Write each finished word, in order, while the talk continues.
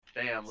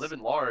Damn, living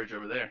large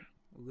over there.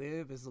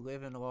 Live is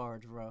living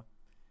large, bro.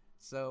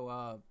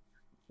 So,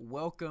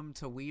 welcome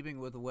to Weebing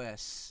with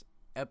Wes,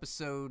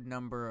 episode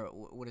number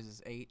what is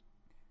this? 8?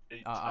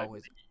 Eight, I I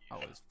always, I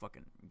believe. always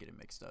fucking get it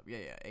mixed up. Yeah,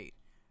 8.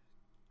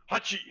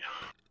 Hachi!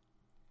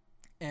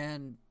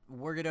 And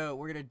we're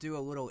gonna do a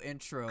little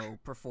intro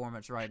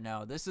performance right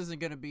now. This isn't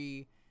gonna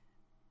be.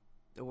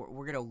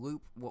 We're gonna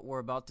loop what we're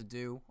about to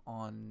do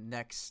on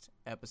next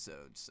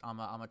episodes. I'm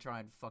gonna try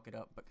and fuck it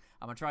up, but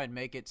I'm gonna try and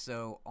make it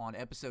so on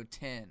episode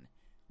 10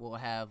 we'll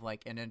have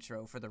like an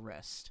intro for the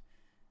rest.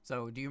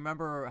 So do you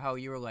remember how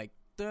you were like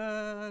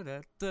da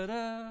da da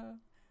da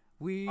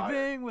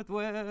weaving with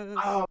Wes?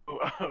 Oh,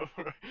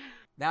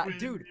 Now, we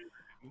dude,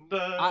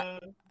 I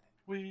the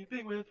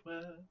weeping with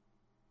Wes.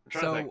 I'm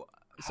trying to think.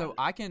 so so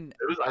I can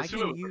It was. I I assume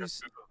it can was like a use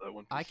spoof of that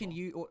One I Piece can song.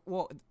 use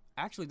well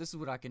actually this is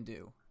what I can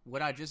do.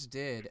 What I just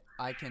did,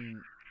 I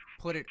can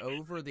put it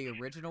over the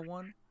original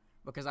one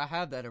because I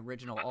have that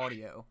original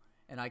audio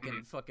and I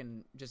can Mhm.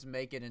 fucking just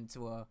make it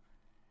into a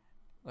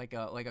like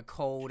a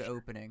cold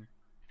opening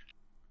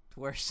to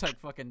where it's like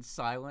fucking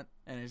silent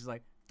and it's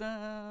like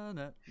da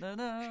na na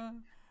na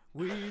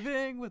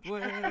weaving with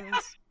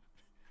Wes.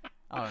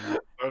 I don't know.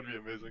 That would be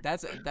amazing.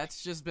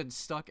 That's just been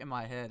stuck in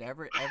my head.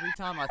 Every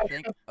time I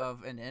think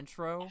of an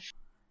intro Mhm.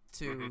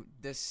 to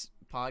this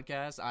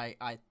podcast,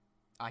 I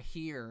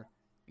hear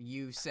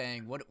you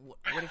saying, what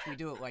if we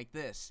do it like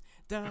this?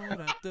 Da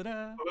da da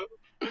da.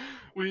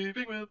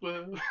 Weeping with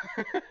Wes.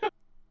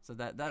 So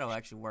that'll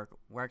actually work.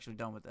 We're actually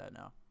done with that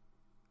now.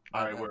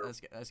 All right, we're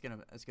That's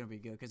gonna be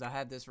good because I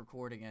had this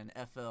recording in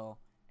FL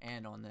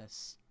and on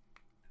this.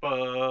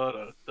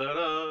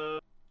 ba-da-da-da,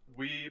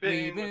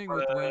 weeping with Weaving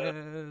with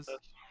Wes.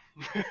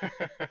 Wes.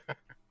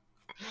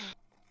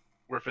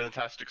 We're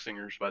fantastic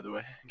singers, by the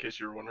way, in case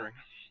you were wondering.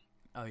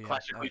 Oh yeah,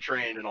 Classically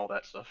trained and all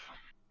that stuff.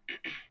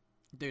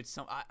 dude.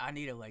 I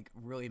need to like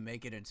really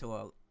make it into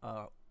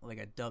a like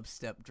a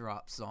dubstep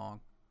drop song.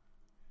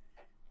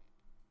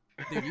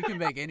 Dude, you can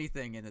make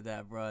anything into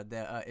that, bro.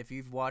 That if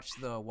you've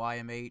watched the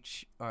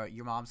YMH or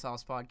Your Mom's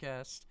House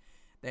podcast,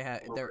 they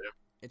have Oh, they're yeah.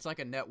 it's like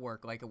a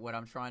network, like what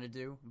I'm trying to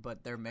do.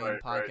 But their main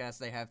Right. podcast,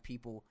 they have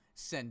people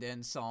send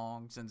in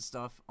songs and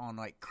stuff on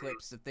like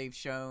clips that they've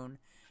shown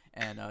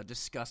and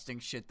disgusting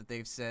shit that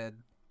they've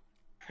said.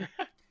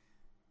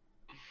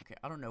 Okay,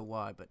 I don't know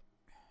why, but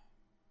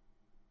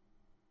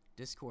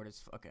Discord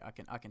is okay.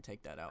 I can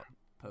take that out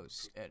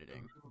post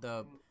editing.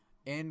 The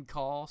in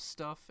call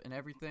stuff and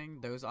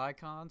everything, those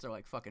icons are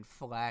like fucking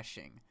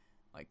flashing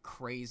like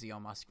crazy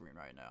on my screen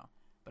right now.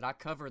 But I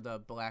cover the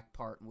black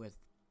part with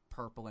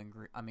purple and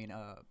green.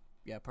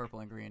 Yeah, purple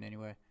and green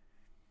anyway.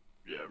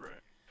 Yeah, right.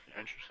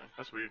 Yeah, interesting.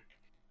 That's weird.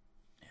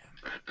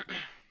 Yeah,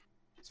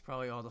 it's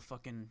probably all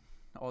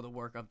the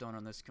work I've done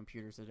on this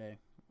computer today.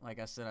 Like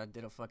I said,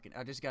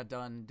 I just got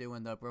done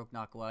doing the Broke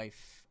Knock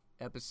Life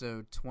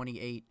episode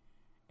 28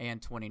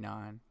 and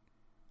 29.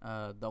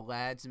 The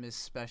Lads Miss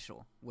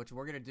Special, which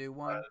we're gonna do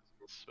one.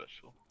 That's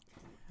special.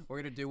 We're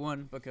gonna do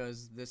one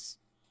because this.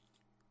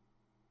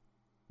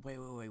 Wait.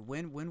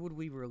 When would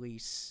we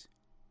release?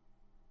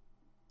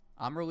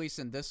 I'm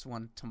releasing this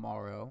one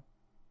tomorrow,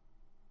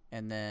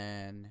 and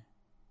then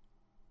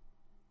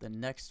the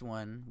next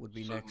one would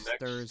be So next next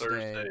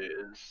Thursday.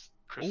 is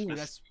Christmas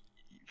that's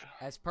Eve.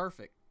 that's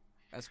perfect.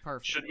 That's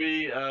perfect. Should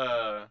we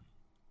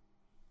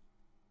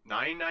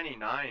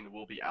 999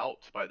 will be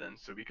out by then,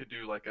 so we could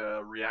do like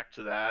a react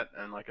to that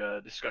and like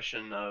a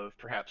discussion of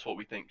perhaps what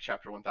we think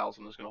chapter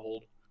 1000 is going to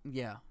hold.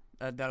 Yeah,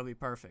 that'll be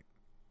perfect.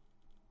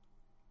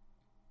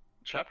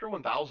 Chapter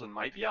 1000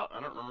 might be out.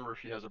 I don't remember if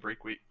he has a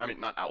break week. I mean,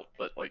 not out,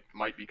 but like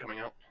might be coming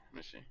out. Let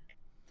me see.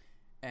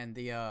 And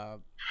the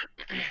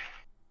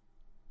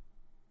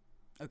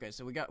okay,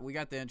 so we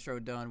got the intro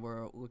done.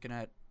 We're looking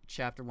at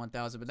chapter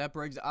 1000, but that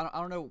brings I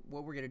don't know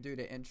what we're gonna do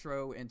to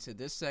intro into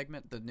this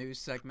segment, the news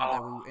segment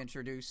that we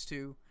introduced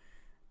to.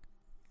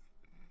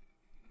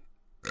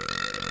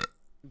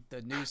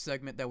 The news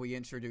segment that we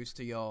introduced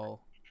to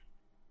y'all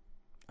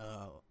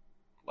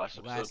Last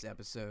episode. last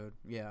episode.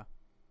 Yeah.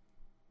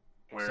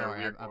 Where Sorry,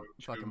 we are I'm going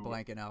fucking to...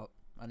 blanking out.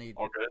 I need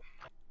All good.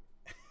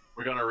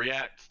 We're gonna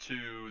react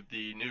to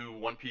the new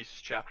One Piece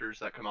chapters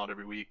that come out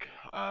every week.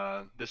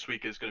 This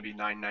week is gonna be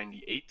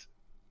 998.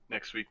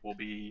 Next week will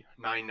be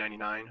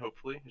 999.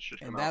 Hopefully, it should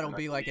come and out. that'll in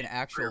be like an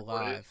actually 3 or actual 4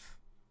 days. live.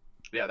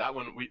 Yeah, that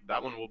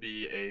one will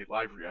be a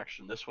live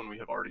reaction. This one we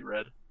have already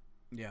read.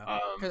 Yeah.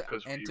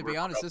 And to be were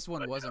honest, up, this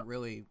one but, wasn't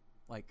really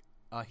like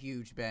a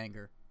huge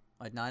banger.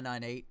 Like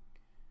 998.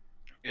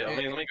 Yeah, let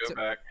me go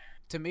back.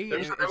 To me, There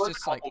it's was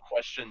just a like couple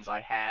questions I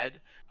had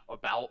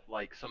about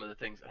like some of the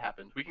things that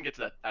happened. We can get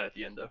to that at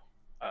the end though.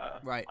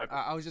 right.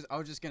 I was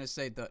just gonna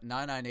say the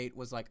 998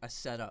 was like a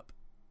setup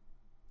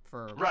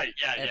for Right.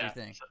 Yeah.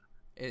 everything.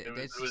 Yeah.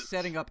 It's it was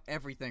setting up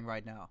everything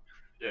right now.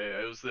 Yeah.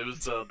 It was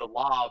the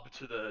lob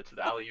to the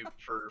alley oop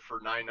for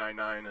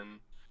 999 and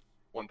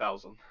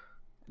 1000.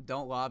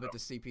 Don't lob it to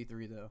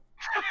CP3 though.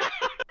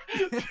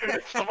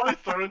 Dude, somebody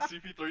throwing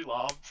CP3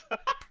 lobs.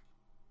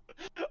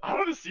 I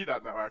want to see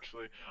that now.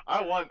 Actually,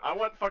 I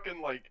want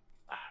fucking like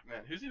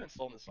Man, who's even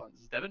still in the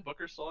Suns? Is Devin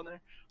Booker still in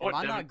there? I Am want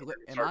I Devin not Booker to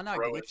am I start not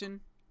throwing. glitching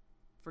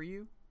for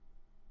you?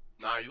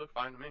 Nah, you look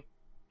fine to me.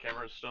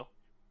 Camera's still.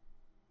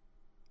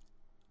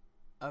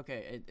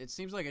 Okay, it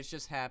seems like it's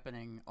just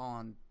happening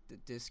on the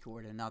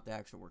Discord and not the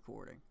actual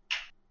recording.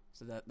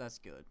 So that's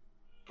good.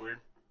 Weird.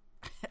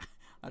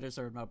 I just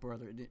heard my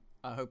brother.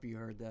 I hope you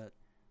heard that.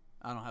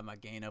 I don't have my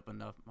gain up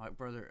enough. My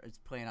brother is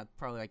playing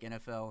probably like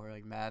NFL or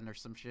like Madden or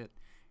some shit.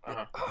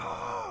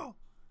 Oh!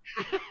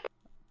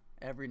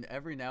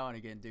 Every now and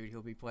again, dude,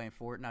 he'll be playing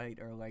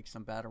Fortnite or like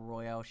some battle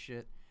royale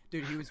shit.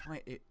 Dude, he was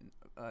playing.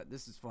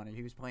 This is funny.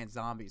 He was playing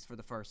zombies for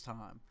the first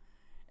time,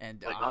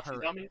 and Like I Nazi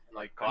heard. zombies?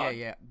 Like Yeah, God.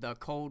 yeah, the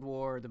Cold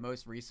War, the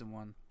most recent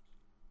one.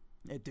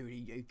 Yeah, dude,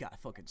 he got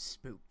fucking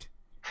spooked.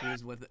 He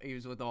was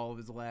with all of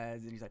his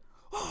lads, and he's like,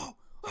 oh,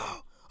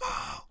 oh, oh,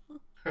 oh.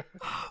 Did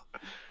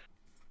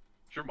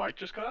your mic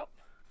just cut out?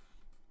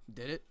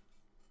 Did it?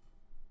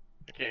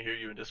 I can't hear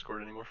you in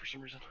Discord anymore for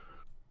some reason.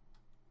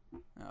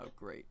 Oh,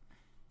 great.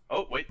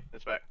 Oh, wait,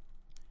 it's back.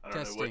 I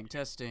don't know what.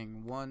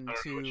 Testing. I 1, don't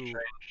know what 2, changed.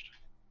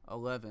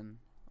 11.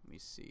 Let me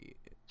see.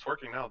 It's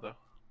working now, though.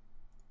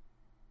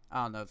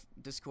 I don't know if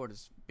Discord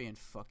is being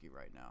fucky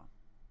right now.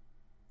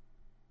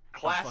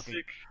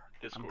 Classic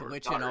I'm Discord.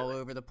 glitching Not all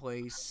really. over the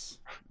place.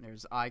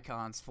 There's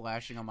icons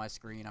flashing on my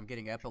screen. I'm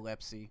getting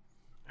epilepsy.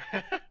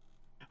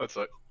 What's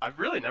up? I've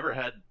really never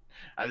had,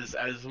 as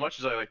much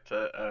as I like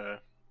to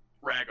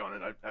rag on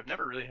it, I've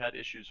never really had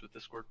issues with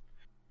Discord.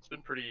 It's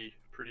been pretty.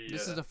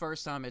 This is the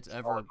first time it's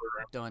ever solid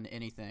done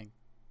anything.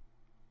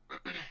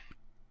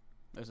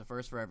 There's a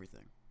first for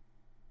everything.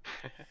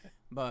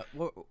 But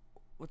what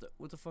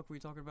the fuck were we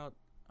talking about?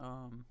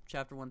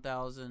 Chapter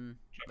 1000,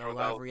 the live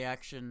 1000.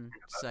 reaction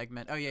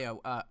segment. Oh yeah,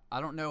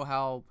 I don't know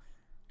how.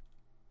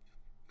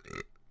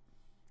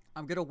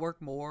 I'm gonna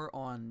work more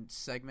on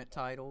segment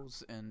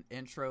titles and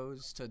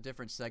intros to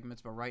different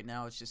segments, but right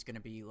now it's just gonna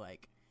be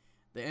like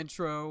the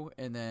intro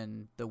and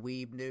then the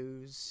Weeb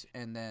news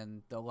and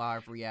then the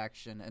live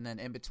reaction, and then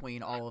in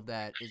between all of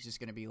that is just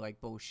gonna be like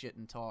bullshit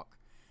and talk.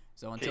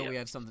 So until we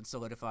have something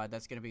solidified,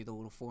 that's gonna be the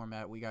little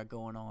format we got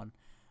going on.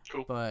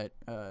 Cool. But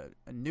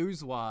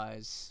news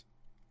wise,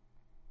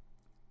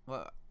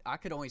 well, I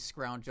could only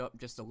scrounge up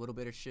just a little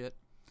bit of shit.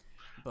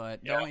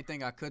 But the only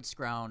thing I could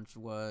scrounge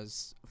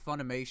was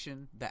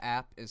Funimation. The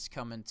app is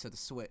coming to the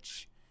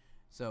Switch,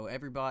 so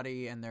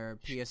everybody and their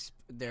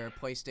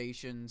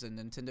PlayStations and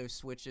Nintendo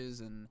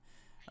Switches and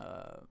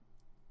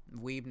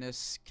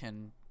Weebness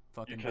can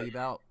fucking weeb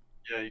out.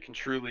 Yeah, you can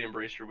truly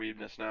embrace your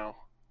weebness now.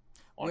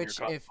 On your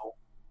console.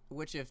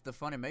 Which if the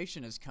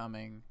Funimation is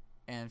coming,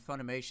 and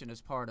Funimation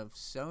is part of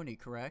Sony,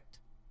 correct?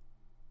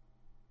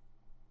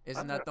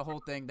 Isn't that the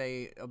whole thing?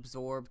 They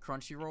absorbed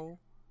Crunchyroll?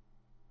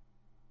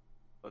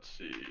 Let's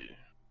see.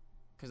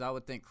 Because I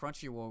would think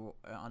Crunchyroll,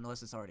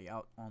 unless it's already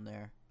out on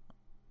there.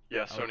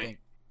 Yeah, Sony.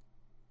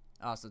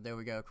 So there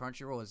we go.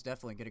 Crunchyroll is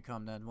definitely going to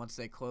come then once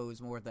they close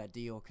more of that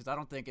deal. Because I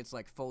don't think it's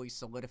like fully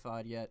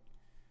solidified yet.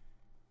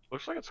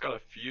 Looks like it's got a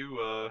few.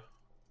 Oh,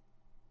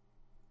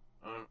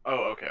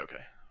 okay.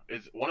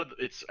 Is one of the,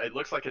 it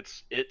looks like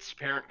its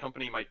parent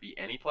company might be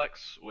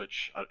Aniplex,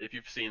 which if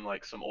you've seen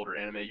like some older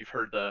anime, you've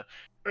heard the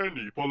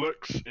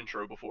Aniplex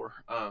intro before.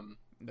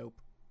 Nope.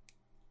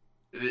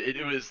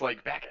 It was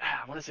like back,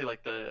 I want to say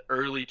like the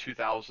early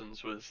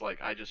 2000s was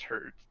like I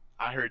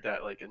heard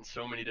that like in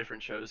so many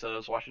different shows that I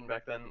was watching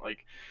back then.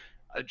 Like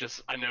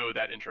I know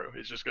that intro.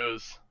 It just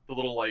goes the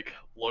little like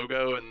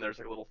logo and there's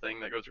like a little thing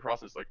that goes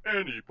across and it's like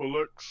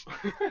Aniplex.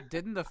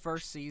 Didn't the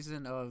first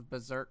season of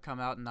Berserk come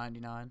out in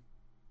 '99?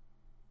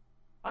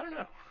 I don't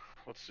know.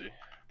 Let's see.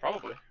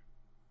 Probably.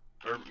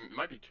 Or it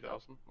might be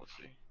 2000. Let's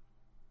see.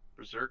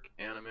 Berserk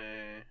anime.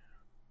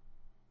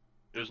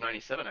 It was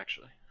 97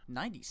 actually.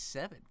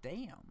 97.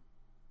 Damn.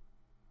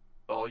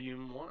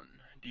 Volume 1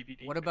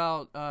 DVD. What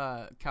about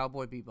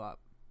Cowboy Bebop?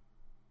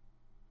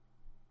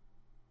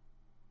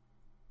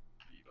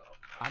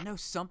 I know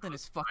something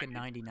is fucking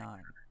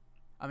 99.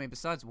 I mean,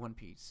 besides One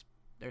Piece,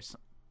 there's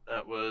some.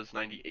 That was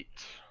 98.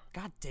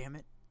 God damn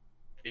it.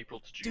 April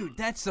to June. Dude,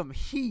 that's some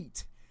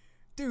heat.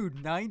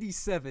 Dude,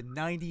 97,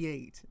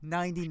 98,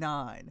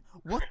 99.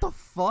 What the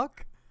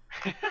fuck?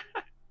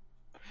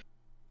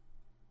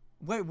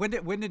 Wait, when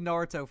did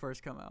Naruto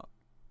first come out?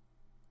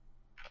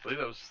 I believe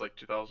that was like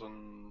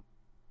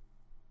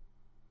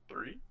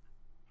 2003.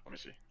 Let me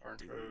see.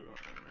 Naruto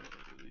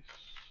release.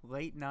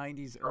 Late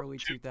 90s, early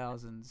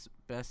 2000s,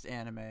 best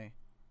anime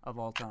of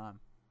all time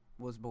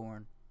was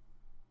born.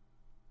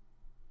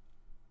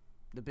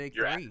 The big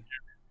three.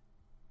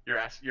 You're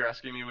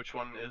asking me which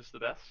one is the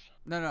best?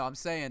 No, I'm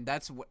saying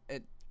that's what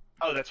it.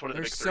 Oh, that's one of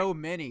the big There's three. so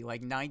many,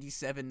 like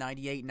 97,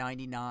 98,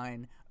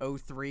 99,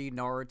 03,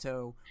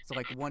 Naruto. So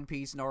like One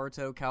Piece,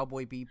 Naruto,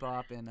 Cowboy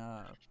Bebop, and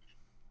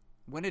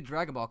when did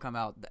Dragon Ball come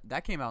out?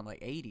 That came out in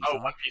like 80s. Oh,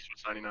 huh? One Piece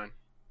was 99.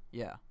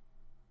 Yeah.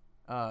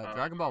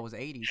 Dragon Ball was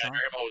 80s, yeah, huh?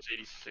 Dragon Ball was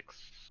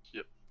 86.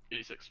 Yep,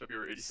 86.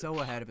 February 86. So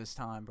ahead of his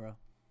time, bro.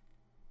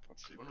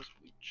 Let's see. When was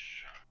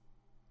Bleach?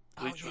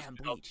 Bleach was Bleach.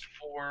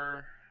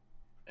 2004,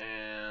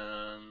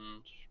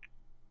 and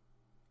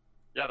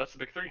yeah, that's the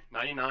big three.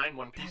 99,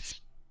 One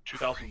Piece.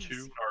 2002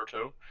 Crazy.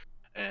 Naruto,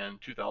 and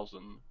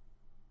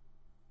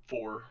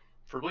 2004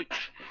 for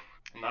Bleach,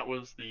 and that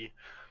was the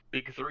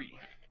big three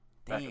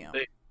back in the Damn.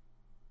 day.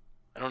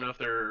 I don't know if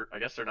they're. I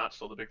guess they're not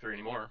still the big three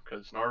anymore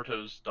because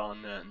Naruto's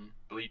done and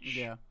Bleach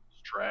Yeah.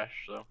 is trash.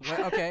 So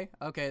Well, okay.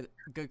 Okay.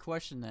 Good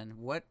question then.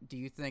 What do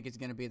you think is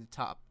going to be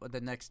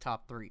the next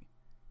top three?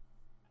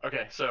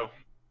 okay, so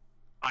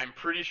I'm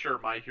pretty sure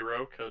My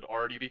Hero could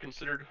already be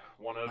considered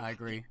one of I the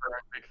agree.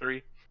 current big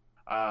three.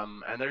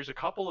 And there's a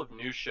couple of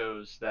new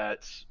shows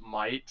that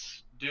might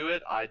do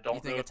it. I You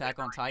don't think know if they Attack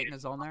on Titan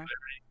is on there?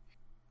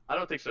 I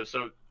don't think so.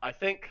 So I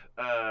think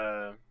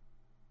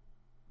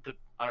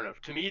I don't know.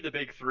 To me, the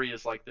big three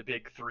is like the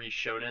big three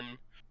Shonen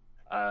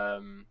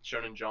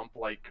Jump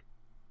like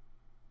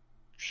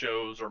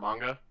shows or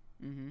manga,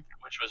 Mm-hmm.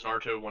 which was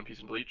Naruto, One Piece,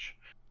 and Bleach.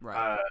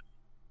 Right. Uh,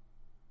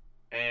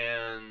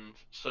 and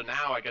so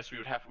now I guess we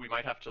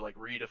might have to like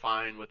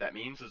redefine what that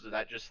means. Is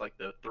that just like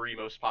the three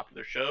most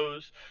popular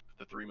shows,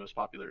 the three most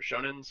popular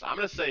shonens? I'm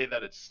gonna say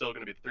that it's still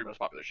gonna be the three most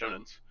popular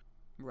shonens.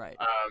 Right.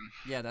 Um,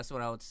 Yeah, that's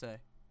what I would say.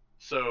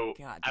 so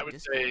God, I dude, would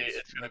Discord say is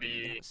it's gonna making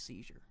me have be a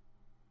seizure.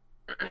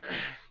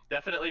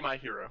 definitely My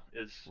Hero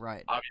is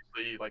Right.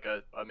 obviously like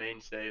a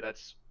mainstay.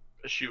 That's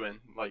a shoe in.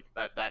 Like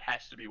that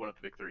has to be one of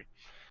the big three.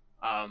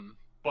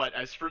 But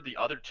as for the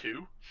other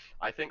two,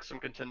 I think some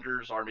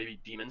contenders are maybe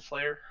Demon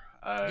Slayer.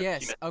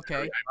 Yes. Kimetsu no Okay.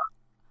 Yaiba,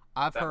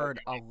 I've that might heard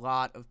be. a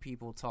lot of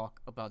people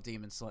talk about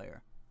Demon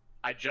Slayer.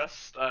 I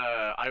just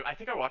I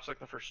think I watched like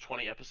the first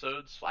 20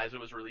 episodes as it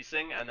was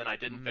releasing, and then I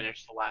didn't Mm-hmm.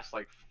 finish the last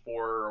like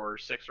 4 or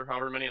 6 or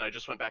however many, and I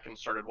just went back and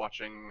started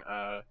watching.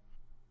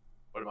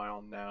 What am I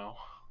on now?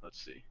 Let's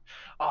see.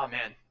 Oh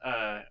man.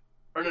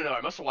 Or no,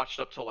 I must have watched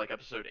up till like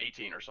episode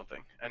 18 or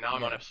something, and now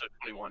I'm on Yeah. episode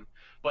 21.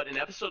 But in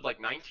episode like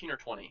 19 or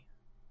 20,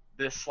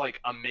 this like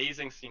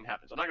amazing scene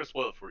happens. I'm not gonna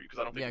spoil it for you because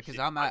I don't think Yeah, you've because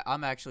seen it. But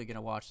I'm actually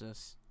gonna watch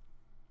this.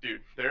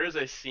 dude, there is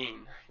a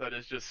scene that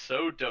is just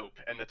so dope,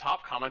 and the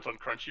top comment on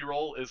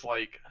Crunchyroll is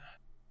like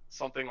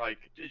something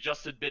like,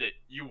 "Just admit it,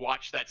 you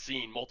watched that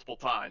scene multiple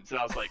times," and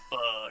I was like,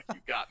 "Fuck,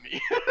 you got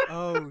me."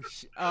 Oh,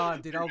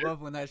 dude, I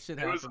love when that shit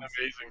It was an happens.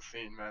 amazing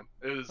scene, man.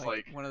 It was Like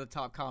like, one of the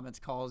top comments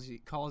calls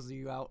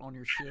you out on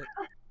your shit.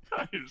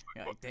 I was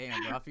You're like, like,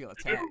 damn, bro, I feel "What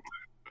did attacked.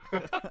 you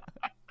do?"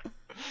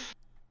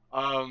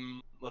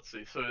 Let's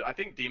see. So I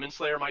think Demon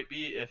Slayer might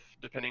be if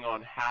depending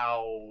on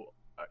how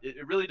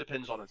it really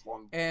depends on its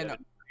And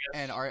longevity, I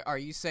and guess. are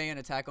you saying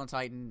Attack on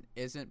Titan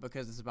isn't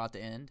because it's about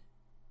to end?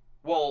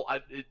 Well,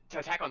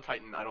 Attack on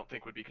Titan, I don't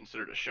think would be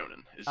considered a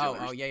shonen. Is the only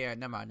Oh, reason. yeah, yeah.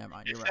 Never mind, never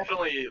mind. You're It's right.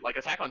 definitely like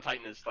Attack on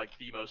Titan is like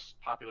the most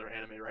popular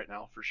anime right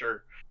now for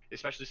sure,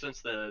 especially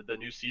since the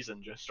new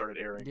season just started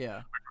airing.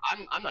 Yeah,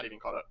 I'm not even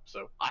caught up,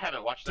 so I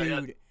haven't watched that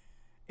yet. dude.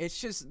 It's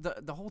just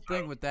the whole So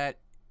thing with that.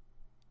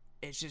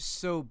 It's just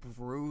so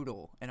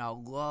brutal, and I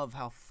love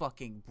how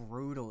fucking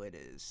brutal it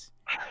is.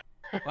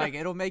 Like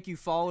it'll make you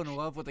fall in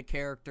love with a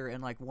character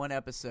in like one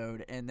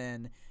episode, and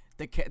then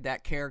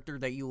that character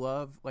that you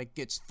love like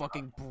gets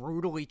fucking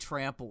brutally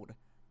trampled,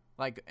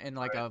 like in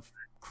like right, a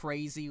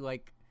crazy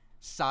like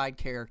side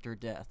character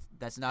death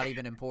that's not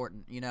even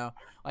important. You know,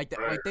 like that.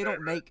 right, Like they right,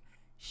 don't make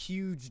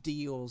huge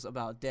deals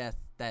about death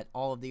that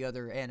all of the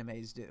other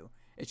animes do.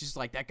 It's just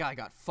like that guy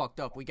got fucked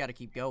up. We got to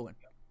keep going.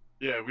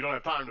 yeah, we don't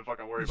have time to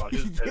fucking worry about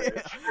his dead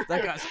Yeah,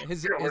 that guy's we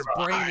don't worry his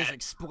about brain is that.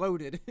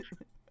 exploded.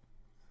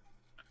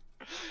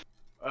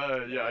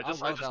 Yeah, I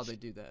love how they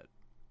do that.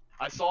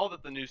 I saw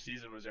that the new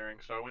season was airing,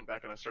 so I went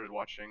back and I started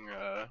watching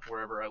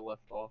wherever I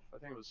left off. I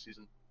think it was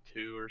season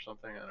 2 or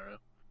something. I don't know.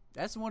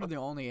 That's one of the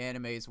only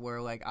animes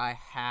where like I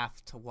have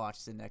to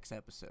watch the next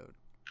episode.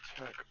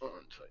 Attack on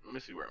Titan. Let me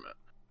see where I'm at.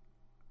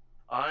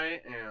 I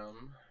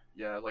am,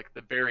 yeah, like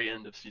the very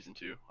end of season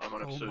 2. I'm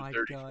on Oh episode my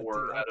god, 34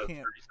 dude, I out of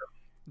can't. 37.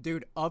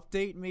 Dude,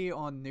 update me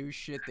on new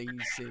shit that you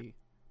see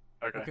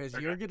Okay. because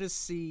Okay. you're gonna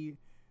see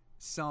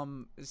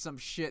some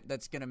shit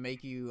that's gonna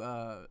make you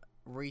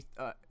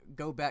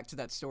go back to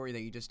that story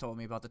that you just told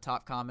me about the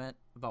top comment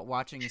about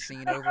watching a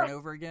scene over and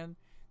over again.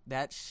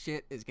 That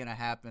shit is gonna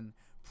happen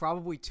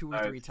probably 2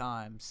 or 3 Nice.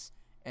 times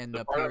in The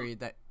the part I'm, period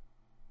that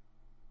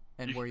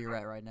and where you're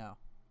at right now.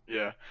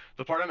 yeah,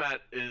 the part I'm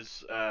at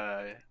is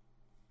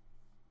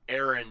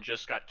Aaron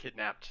just got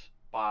kidnapped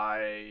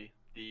by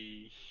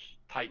the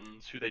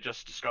Titans, who they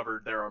just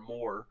discovered there are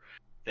more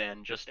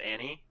than just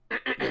Annie.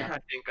 Yeah, I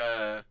think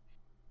was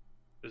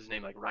his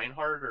name like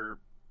Reinhardt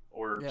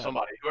or yeah.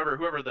 somebody,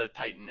 whoever the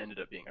Titan ended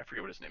up being. I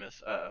forget what his name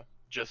is.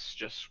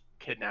 Just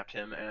kidnapped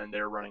him and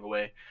they're running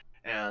away,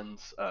 and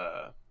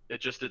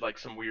it just did like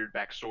some weird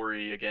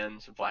backstory again,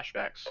 some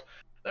flashbacks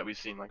that we've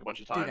seen like a bunch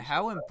of Dude, times.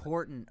 how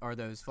important are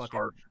those fucking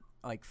Start.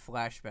 like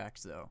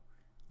flashbacks though?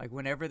 Like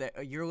whenever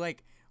that you're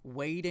like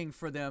waiting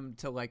for them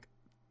to like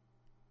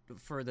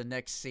for the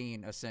next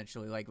scene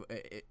essentially. Like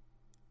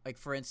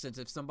for instance,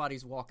 if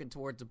somebody's walking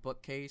towards a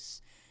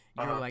bookcase,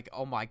 you're Uh-huh. like,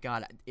 "Oh my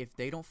god, if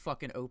they don't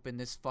fucking open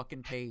this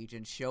fucking page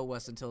and show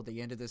us until the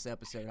end of this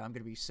episode, I'm going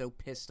to be so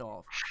pissed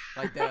off."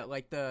 Like that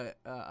like the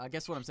I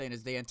guess what I'm saying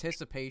is the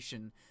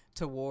anticipation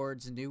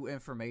towards new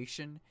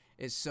information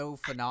is so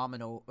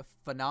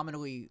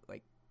phenomenally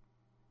like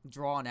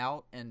drawn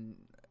out and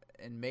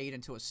made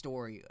into a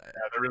story. Yeah,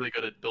 they're really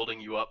good at building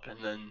you up and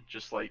then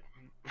just like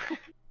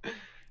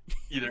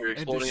either And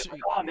exploding it.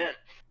 Like, oh man,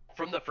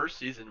 from the first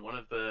season, or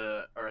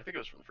I think it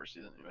was from the first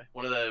season anyway.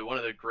 One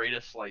of the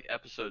greatest like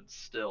episodes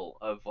still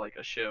of like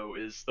a show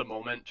is the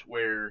moment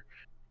where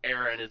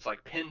Aaron is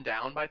like pinned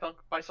down by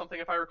something,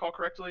 if I recall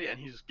correctly, and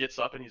he just gets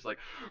up and he's like,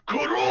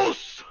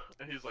 "Koros!"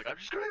 and he's like, "I'm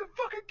just gonna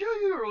fucking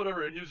kill you" or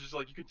whatever, and he was just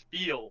like, you could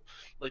feel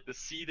like the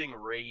seething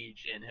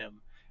rage in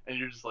him, and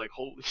you're just like,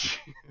 holy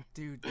shit,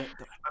 dude,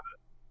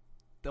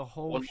 the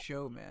whole One,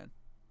 show, man.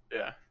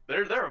 yeah,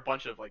 there are a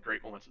bunch of like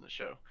great moments in the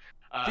show.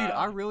 Dude,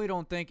 I really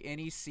don't think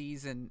any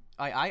season.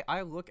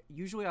 I look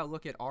usually I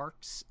look at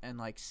arcs and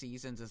like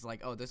seasons as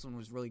like, oh, this one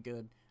was really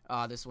good.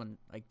 This one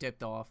like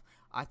dipped off.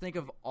 I think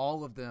of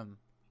all of them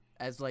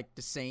as like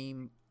the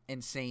same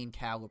insane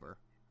caliber.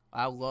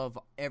 I love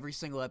every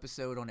single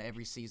episode on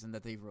every season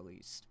that they've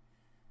released.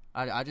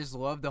 I just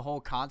love the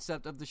whole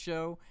concept of the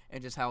show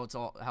and just how it's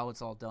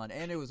all done.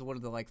 And it was one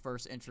of the like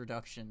first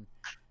introduction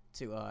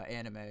to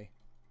anime.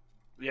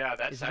 Yeah,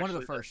 that's It's actually one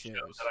of the first shows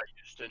that I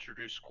used to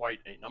introduce quite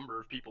a number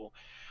of people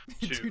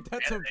to. Dude,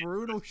 that's anime. a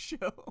brutal show.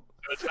 So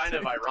it's kind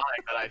of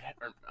ironic that I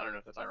don't know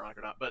if that's ironic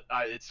or not, but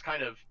it's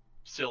kind of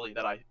silly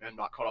that I am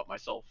not caught up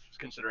myself,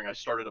 considering I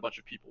started a bunch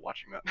of people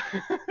watching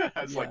that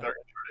as like their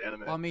intro to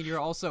anime. Well, I mean, you're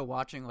also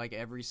watching like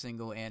every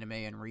single anime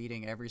and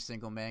reading every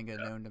single manga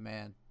known to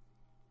man.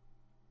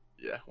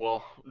 Yeah,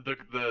 well,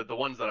 the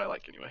ones that I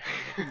like anyway.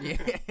 Yeah.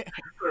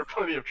 There are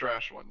plenty of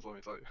trash ones, let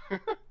me tell you.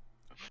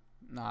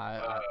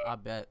 Nah, I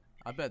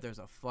bet there's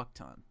a fuck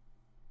ton.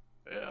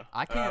 Yeah.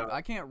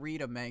 I can't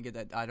read a manga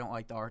that I don't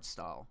like the art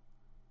style.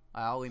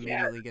 I'll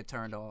immediately get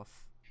turned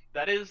off.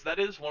 That is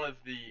one of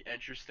the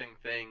interesting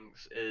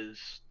things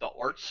is the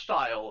art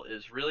style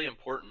is really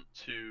important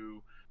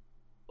to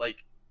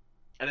like,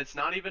 and it's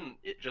not even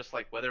just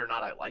like whether or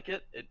not I like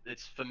it.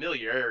 It's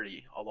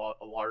familiarity a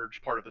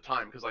large part of the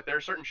time, because like there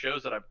are certain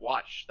shows that I've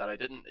watched that I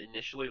didn't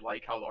initially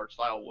like how the art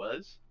style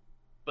was,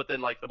 but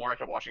then like the more I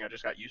kept watching, I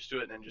just got used to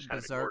it and then just kind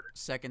of ignored it.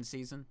 Second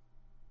season.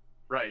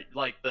 Right,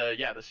 like the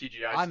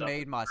CGI I stuff.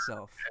 made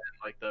myself.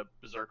 And, like the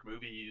Berserk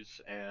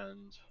movies,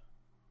 and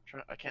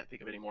I can't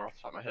think of any more off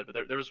the top of my head, but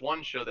there was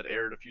one show that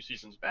aired a few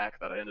seasons back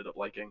that I ended up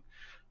liking.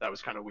 That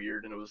was kind of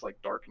weird, and it was like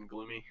dark and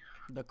gloomy.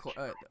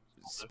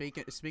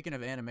 Speaking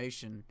of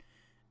animation,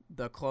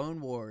 the Clone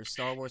Wars,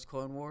 Star Wars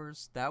Clone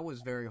Wars, that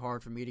was very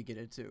hard for me to get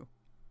into.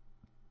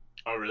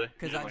 Oh really?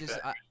 Because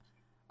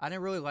I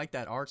didn't really like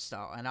that art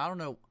style, and I don't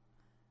know.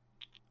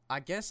 I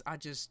guess I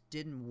just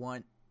didn't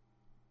want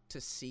to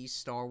see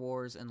Star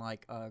Wars in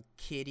like a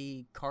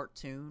kiddie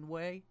cartoon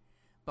way,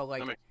 but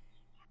like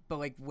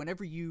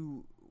whenever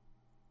you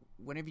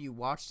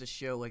watch the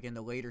show, like in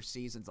the later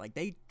seasons, like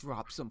they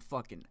drop some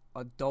fucking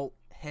adult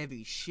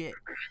heavy shit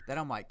that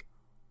I'm like,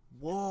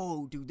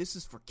 whoa, dude, this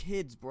is for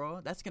kids,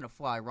 bro. That's gonna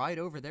fly right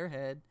over their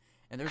head.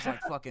 And there's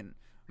like fucking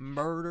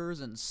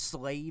murders and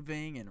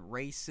slaving and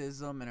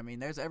racism, and I mean,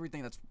 there's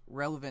everything that's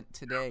relevant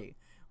today,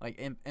 like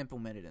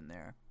implemented in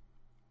there.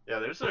 Yeah,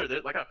 there's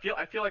like I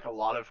feel like a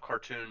lot of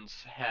cartoons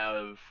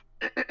have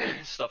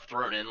stuff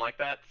thrown in like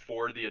that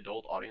for the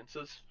adult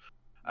audiences.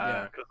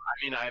 Because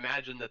I mean, I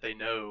imagine that they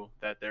know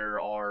that there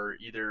are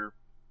either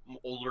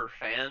older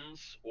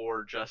fans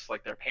or just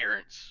like their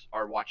parents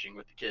are watching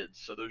with the kids,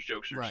 so those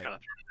jokes are just kind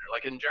of thrown in there.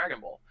 Like in Dragon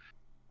Ball,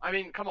 I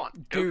mean, come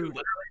on, dude, Goku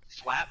literally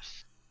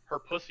slaps her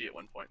pussy at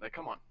one point. Like,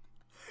 come on.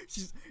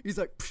 He's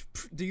like,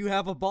 do you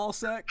have a ball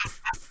sack?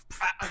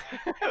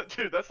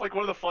 Dude, that's like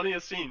one of the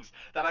funniest scenes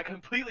that I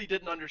completely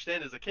didn't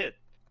understand as a kid.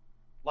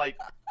 Like,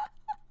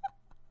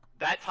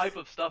 that type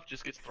of stuff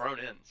just gets thrown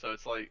in, so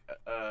it's like,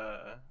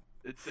 I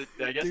guess dude,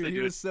 they do. He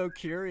was so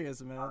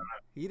curious, man.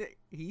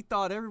 He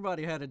thought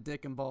everybody had a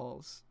dick and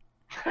balls.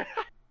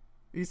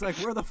 He's like,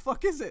 where the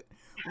fuck is it?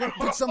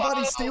 Did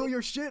somebody steal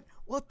your shit?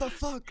 What the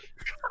fuck?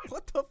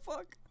 What the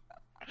fuck?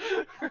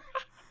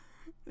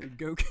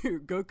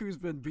 Goku's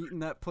been beating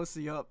that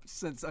pussy up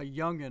since a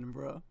youngin',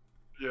 bro.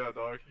 Yeah,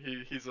 dog.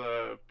 He's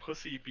a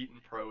pussy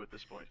beaten pro at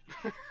this point.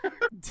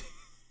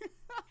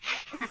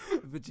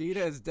 Vegeta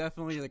is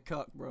definitely the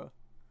cuck, bro.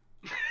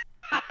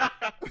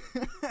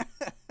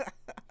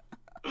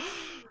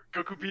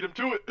 Goku beat him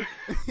to it.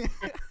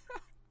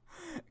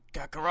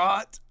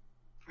 Kakarot.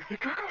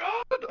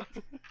 Kakarot.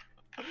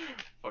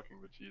 Fucking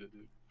Vegeta,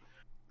 dude.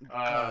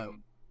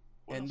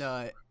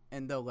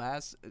 And the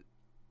last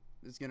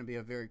is gonna be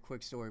a very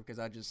quick story because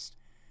I just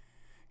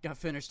got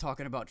finished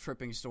talking about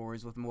tripping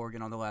stories with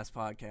Morgan on the last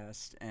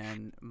podcast,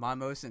 and my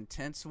most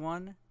intense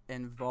one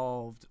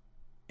involved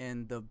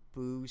in the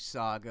Buu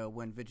saga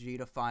when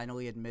Vegeta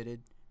finally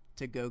admitted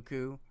to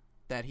Goku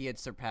that he had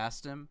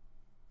surpassed him.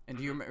 And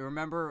do you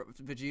remember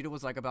Vegeta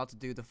was like about to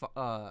do the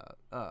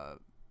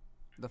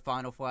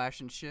Final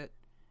Flash and shit,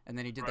 and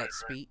then he did that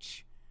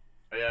speech.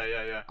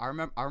 Yeah. I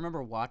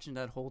remember watching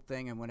that whole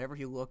thing, and whenever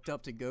he looked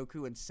up to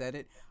Goku and said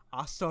it,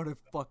 I started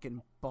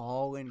fucking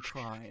bawling,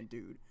 crying,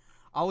 dude.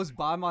 I was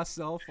by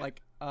myself,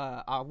 like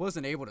I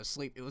wasn't able to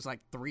sleep. It was like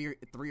 3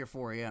 or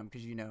 4 a.m.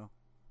 because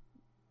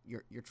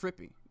you're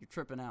trippy. You're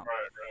tripping out.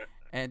 Right.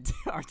 And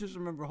I just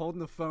remember holding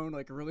the phone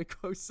like really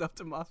close up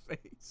to my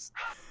face,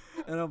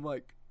 and I'm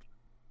like,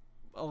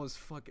 I was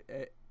fucking.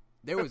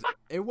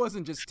 It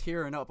wasn't just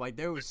tearing up. Like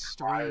there was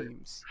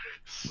streams,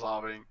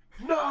 sobbing.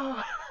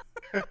 No.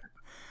 I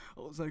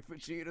was like,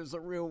 Vegeta's a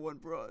real one,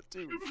 bro.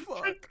 Dude,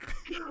 fuck.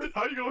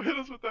 How you gonna hit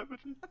us with that,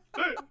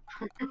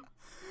 Vegeta?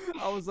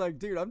 I was like,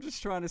 dude, I'm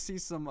just trying to see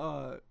some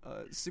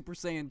Super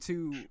Saiyan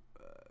 2.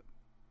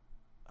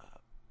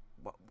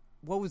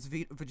 What was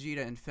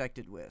Vegeta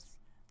infected with?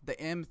 The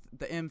M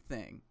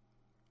thing.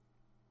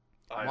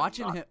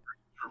 Watching him.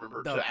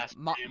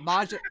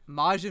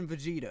 Majin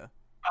Vegeta.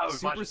 Oh,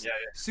 Majin, yeah.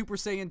 Super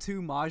Saiyan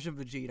 2 Majin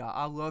Vegeta.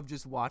 I love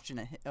just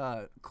watching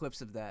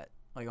clips of that,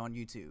 like on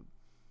YouTube.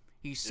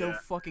 He's so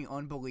fucking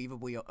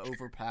unbelievably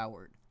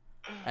overpowered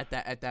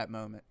at that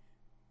moment.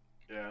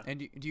 Yeah. And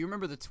do you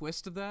remember the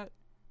twist of that?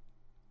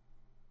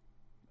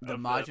 The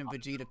Majin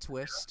Vegeta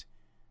twist?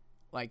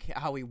 Like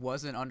how he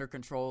wasn't under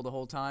control the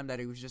whole time, that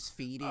he was just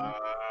feeding.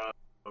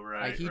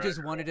 Like he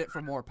just wanted it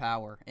for more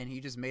power, and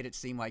he just made it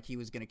seem like he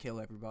was gonna kill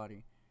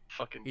everybody.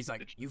 He's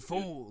like, you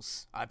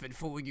fools! I've been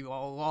fooling you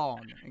all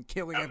along and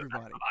killing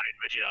everybody.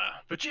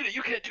 Vegeta,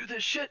 you can't do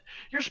this shit.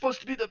 You're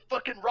supposed to be the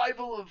fucking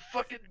rival of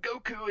fucking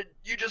Goku, and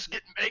you just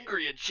get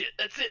angry and shit.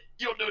 That's it.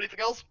 You don't do anything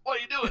else. What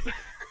are you doing?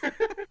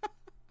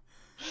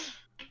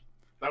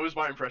 That was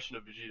my impression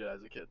of Vegeta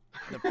as a kid.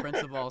 The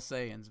Prince of all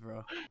Saiyans,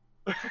 bro.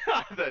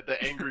 the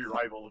angry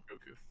rival of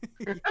Goku.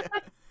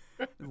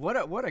 Yeah.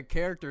 What a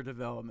character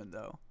development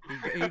though.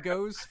 He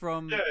goes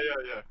from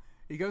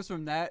He goes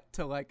from that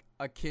to like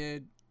a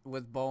kid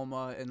with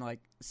Bulma and like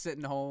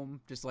sitting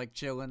home just like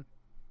chilling.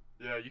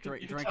 Yeah, you can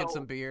drinking tell,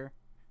 some beer.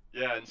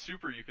 Yeah, and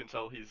Super, you can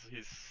tell he's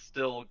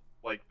still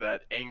like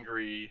that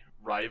angry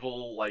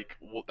rival, like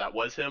that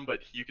was him, but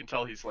you can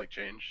tell he's like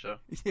changed. So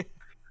yeah.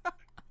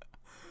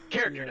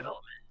 Character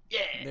development. Yeah.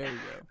 There you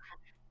go.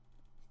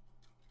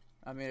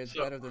 I mean, it's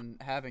better than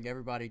having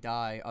everybody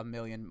die a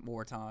million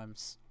more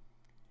times.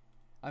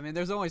 I mean,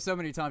 there's only so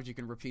many times you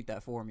can repeat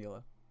that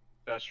formula.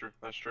 That's true.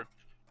 That's true.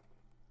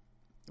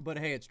 But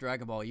hey, it's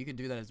Dragon Ball. You can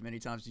do that as many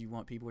times as you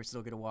want. People are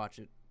still going to watch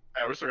it.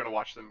 Yeah, we're still going to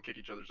watch them kick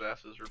each other's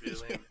asses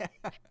repeatedly. Yeah.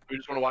 We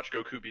just want to watch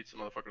Goku beat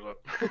some motherfuckers up.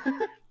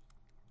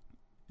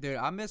 Dude,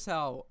 I miss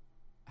how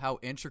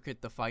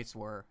intricate the fights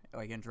were,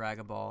 like in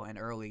Dragon Ball and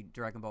early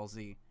Dragon Ball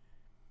Z.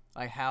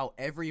 Like how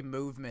every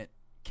movement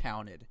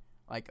counted.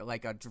 Like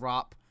a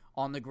drop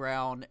on the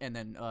ground, and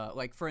then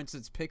like for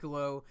instance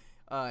Piccolo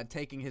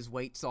taking his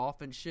weights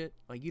off and shit.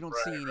 Like you don't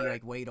see any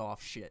like weight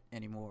off shit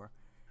anymore.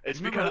 It's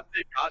because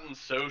they've gotten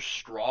so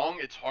strong,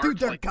 it's hard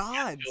to like gods.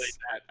 Calculate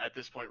that at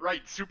this point.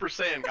 Right, Super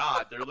Saiyan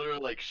God. They're literally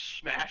like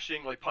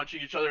smashing, like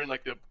punching each other, and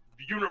like the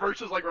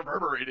universe is like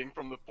reverberating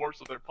from the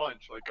force of their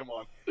punch. Like, come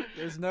on.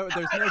 There's no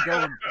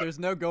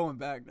going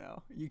back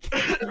now. You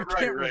can't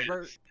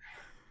revert.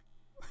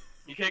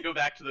 You can't go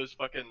back to those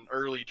fucking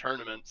early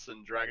tournaments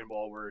in Dragon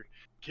Ball where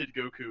Kid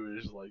Goku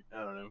is like,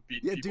 I don't know,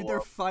 beating people dude, they're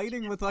up.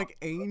 fighting with like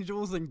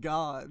angels and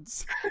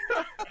gods.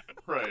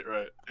 Right.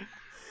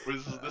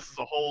 This is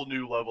a whole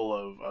new level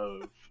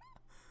of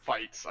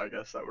fights, I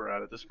guess, that we're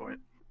at this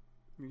point.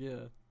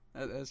 Yeah,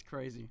 that's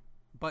crazy.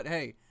 But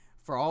hey,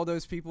 for all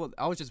those people,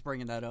 I was just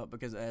bringing that up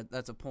because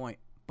that's a point.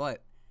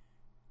 But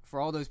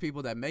for all those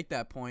people that make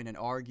that point and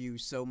argue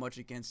so much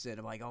against it,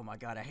 I'm like, oh my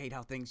god, I hate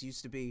how things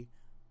used to be.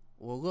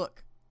 Well,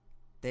 look,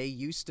 they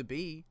used to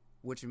be,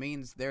 which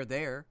means they're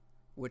there,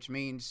 which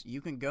means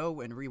you can go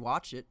and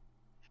rewatch it.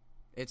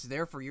 It's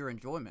there for your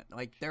enjoyment.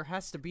 Like, there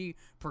has to be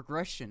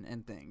progression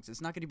in things.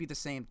 It's not going to be the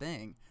same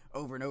thing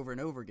over and over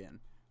and over again.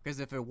 Because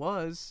if it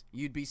was,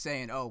 you'd be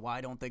saying, oh, why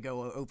don't they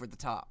go over the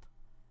top?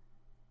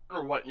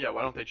 Or what? Yeah,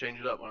 why don't they change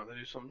it up? Why don't they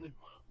do something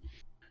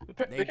new?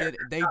 They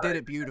did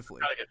it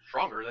beautifully. Gotta get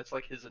stronger. That's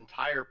like his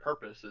entire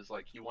purpose is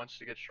like he wants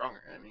to get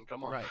stronger. I mean,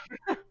 come on.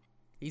 Right.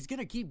 He's going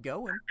to keep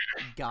going,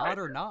 God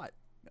or not.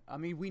 I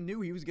mean, we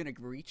knew he was going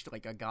to reach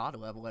like a god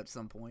level at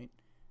some point.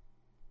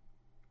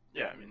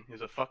 Yeah, I mean,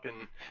 he's a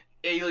fucking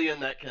alien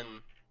that can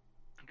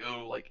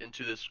go like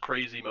into this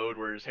crazy mode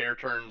where his hair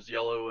turns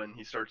yellow and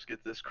he starts to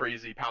get this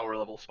crazy power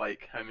level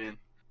spike. I mean,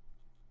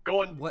 the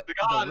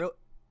god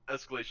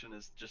escalation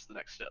is just the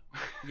next step.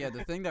 Yeah,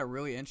 the thing that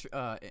really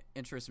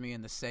interests me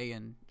in the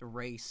Saiyan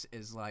race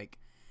is like,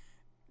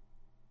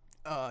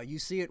 you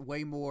see it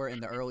way more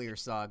in the earlier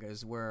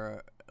sagas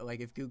where like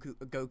if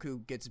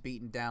Goku gets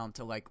beaten down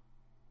to like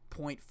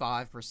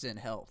 0.5%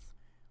 health,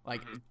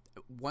 like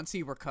once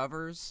he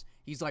recovers,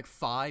 he's like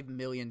 5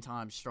 million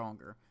times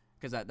stronger.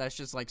 Because that's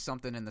just like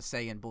something in the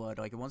Saiyan blood.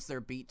 Like once they're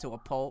beat to a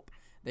pulp,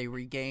 they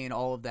regain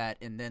all of that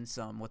and then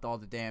some with all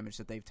the damage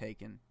that they've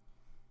taken,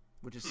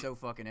 which is so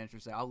fucking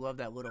interesting. I love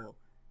that little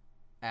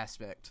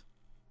aspect.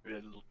 Yeah,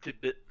 a little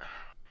tidbit.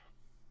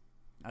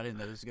 I didn't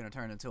know this was gonna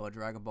turn into a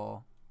Dragon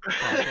Ball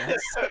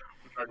podcast.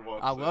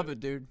 I love it,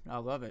 dude. I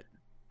love it.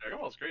 Dragon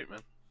Ball's great, man.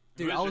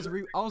 Dude, I was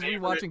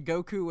rewatching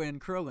Goku and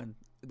Krillin,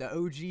 the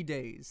OG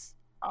days.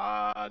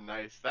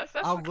 Nice. That's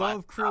I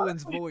love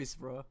Krillin's voice,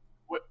 bro.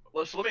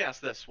 So let me ask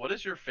this: what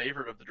is your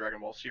favorite of the Dragon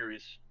Ball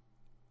series?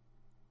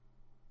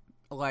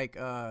 like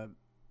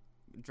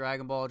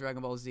Dragon Ball,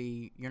 Dragon Ball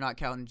Z. You're not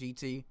counting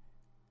GT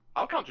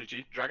I'll count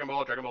GT, Dragon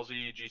Ball, Dragon Ball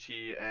Z,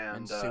 GT,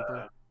 and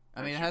Super.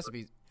 I mean, it has to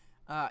Super. be.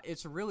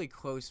 It's really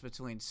close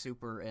between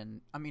Super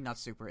and not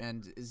Super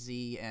and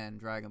Z and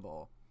Dragon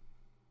Ball.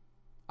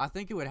 I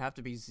think it would have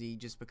to be Z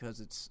just because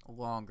it's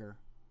longer,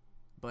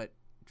 but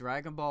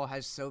Dragon Ball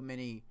has so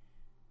many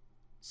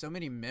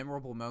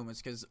memorable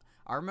moments. Because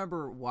I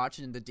remember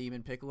watching the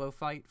Demon Piccolo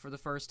fight for the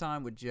first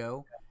time with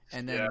Joe,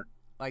 and then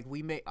like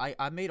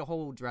I made a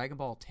whole Dragon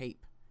Ball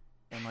tape,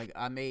 and like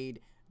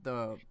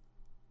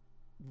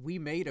we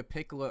made a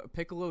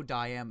Piccolo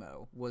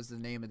Diamo was the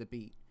name of the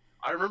beat.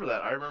 I remember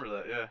that.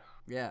 Yeah.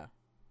 Yeah,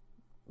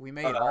 we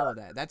made all of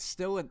that. That's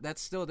still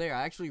there.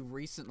 I actually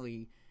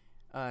recently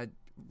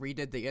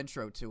redid the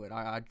intro to it.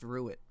 I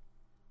drew it.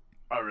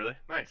 Oh, really?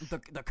 Nice. The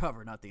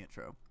cover, not the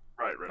intro.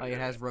 Right. Like, it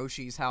has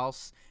Roshi's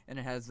house, and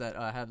it has that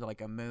have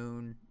like a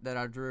moon that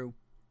I drew.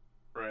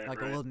 Right.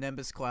 Like a little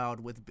Nimbus cloud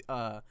with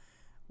a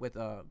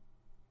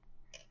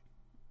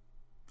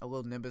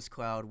little Nimbus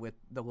cloud with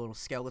the little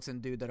skeleton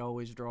dude that I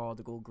always draw,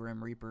 the little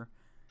Grim Reaper.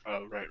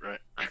 Oh, right.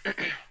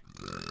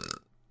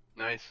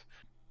 Nice.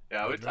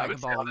 Yeah, I would Dragon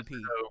say Ball honestly,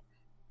 EP. though,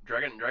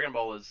 Dragon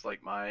Ball is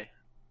like my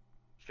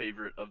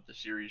favorite of the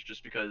series,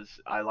 just because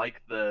I like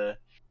it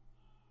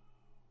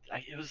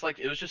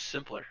was just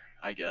simpler,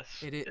 I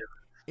guess.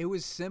 It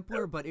was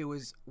simpler, but it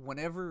was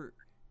whenever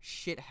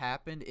shit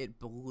happened, it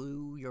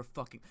blew your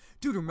fucking...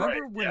 Dude,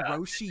 remember when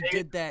Roshi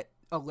did that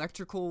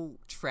electrical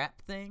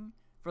trap thing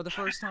for the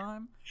first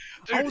time?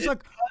 Dude, I was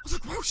like,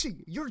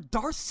 Roshi, you're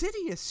Darth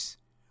Sidious.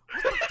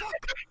 What the fuck?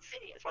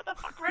 Sidious, what the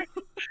fuck, right?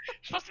 You're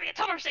supposed to be a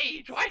Tuller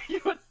Sage. Why are you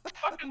a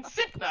fucking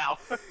Sith now?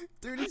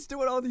 Dude, he's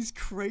doing all these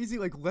crazy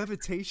like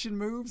levitation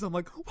moves. I'm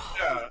like, whoa.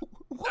 Yeah.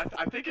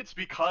 I think it's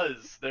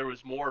because there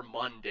was more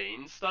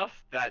mundane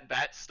stuff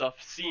that stuff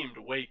seemed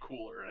way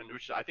cooler, and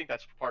which I think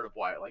that's part of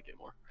why I like it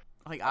more.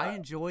 Like, I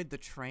enjoyed the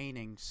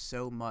training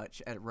so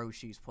much at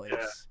Roshi's place.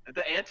 Yeah.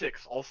 The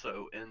antics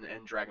also in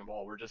Dragon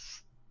Ball were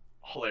just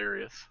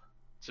hilarious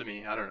to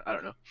me. I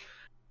don't know.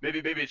 Maybe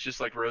it's just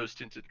like rose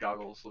tinted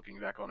goggles looking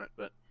back on it,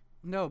 but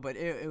no, but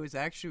it was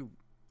actually,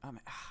 I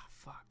mean,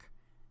 fuck.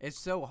 It's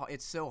so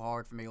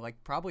hard for me. Like,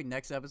 probably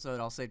next episode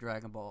I'll say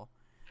Dragon Ball.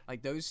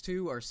 Like, those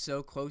two are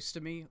so close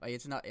to me. Like,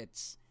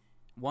 it's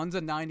one's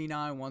a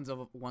 99, one's a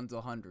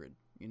 100.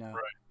 You know. Right.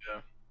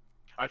 Yeah.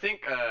 I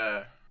think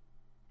I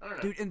don't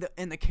know. Dude,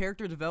 in the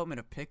character development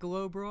of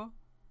Piccolo, bro,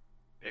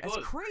 that's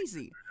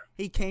crazy.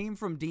 He came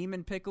from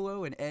Demon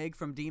Piccolo, an egg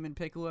from Demon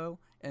Piccolo,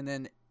 and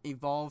then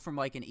evolved from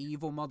like an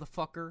evil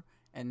motherfucker,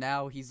 and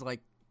now he's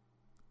like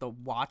the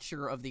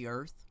Watcher of the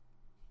Earth.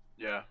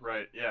 Yeah,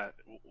 right. Yeah.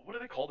 What do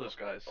they call those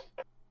guys?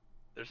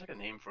 There's like a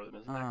name for them,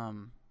 isn't there? I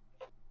don't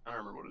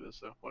remember what it is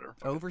though. Whatever.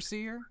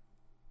 Overseer?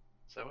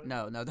 Is that what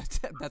No,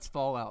 that's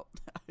Fallout.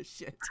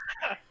 Shit.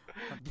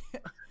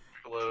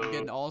 I'm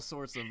getting all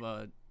sorts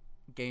of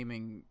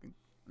gaming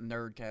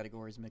nerd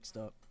categories mixed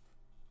up.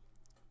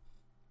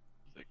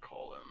 What do they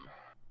call him?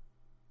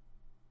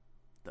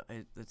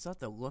 It's not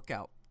the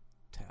Lookout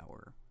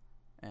Tower,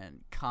 and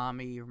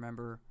Kami.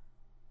 Remember?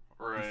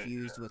 Right.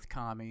 Confused with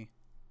Kami.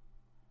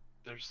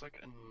 There's like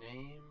a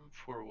name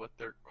for what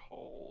they're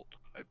called,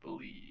 I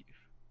believe.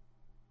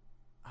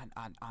 I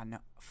know.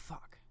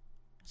 Fuck.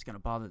 It's gonna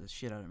bother the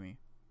shit out of me.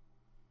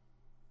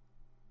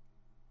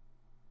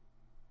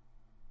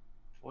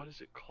 What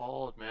is it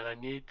called, man? I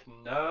need to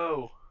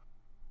know.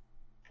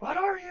 What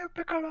are you,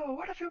 Piccolo?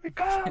 What have you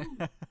become?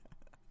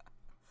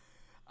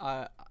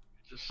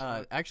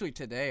 Actually,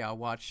 today I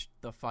watched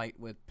the fight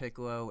with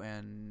Piccolo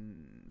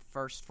and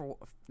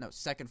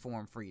second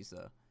form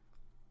Frieza.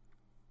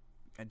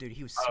 And dude,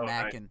 he was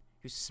smacking.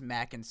 He was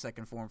smacking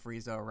second form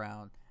Frieza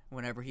around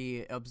whenever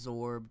he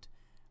absorbed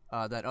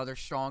that other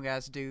strong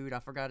ass dude. I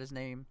forgot his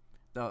name.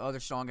 The other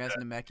strong ass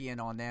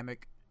Namekian on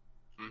Namek.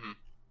 Mhm.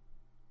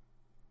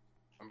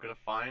 I'm gonna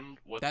find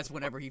what. That's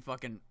whenever he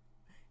fucking.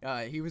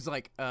 He was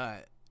like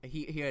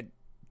he had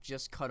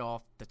just cut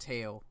off the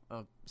tail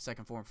of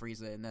second form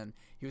Frieza, and then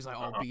he was like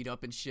all beat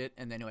up and shit,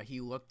 and then like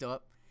he looked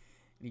up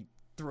and he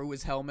threw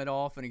his helmet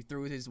off and he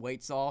threw his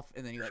weights off,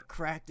 and then he like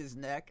cracked his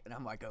neck, and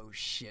I'm like, oh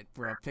shit,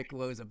 bro,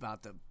 Piccolo's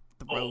about to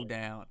throw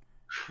down.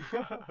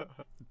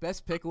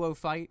 Best Piccolo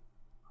fight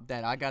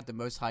that I got the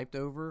most hyped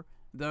over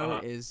though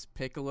is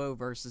Piccolo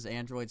versus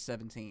Android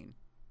 17.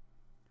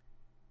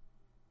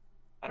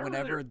 I don't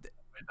Whenever really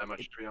that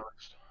much, to be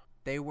honest.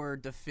 They were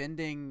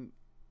defending.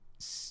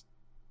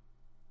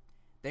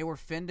 They were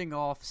fending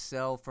off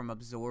Cell from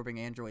absorbing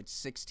Android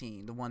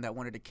 16, the one that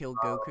wanted to kill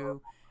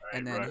Goku,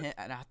 and then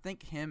and I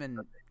think him and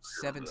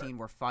 17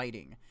 were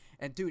fighting.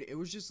 And dude, it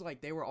was just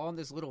like they were on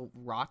this little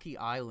rocky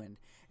island,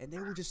 and they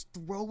were just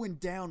throwing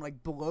down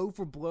like blow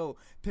for blow.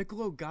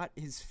 Piccolo got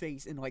his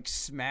face and like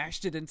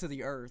smashed it into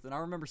the earth, and I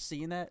remember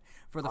seeing that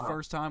for the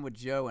first time with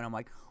Joe, and I'm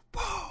like,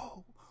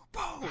 whoa,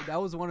 whoa!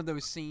 That was one of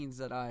those scenes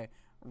that I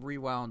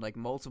rewound like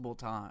multiple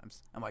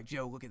times. I'm like,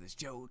 Joe, look at this.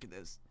 Joe, look at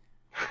this.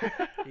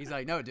 He's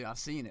like, no, dude, I've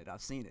seen it.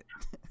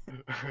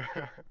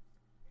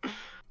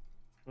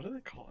 What do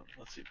they call him?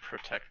 Let's see,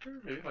 Protector?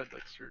 Maybe if I'd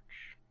like search.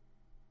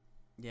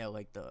 Yeah,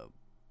 like the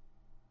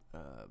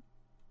uh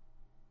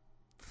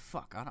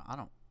fuck, I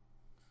don't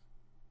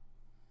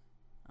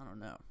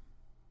know.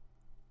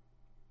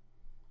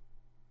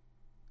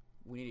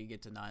 We need to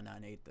get to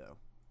 998 though.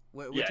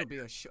 Yeah,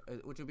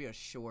 Which will be a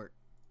short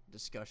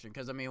discussion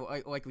cuz I mean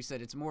like we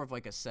said it's more of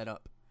like a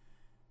setup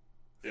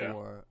yeah.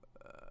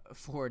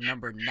 for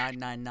number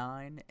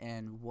 999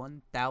 and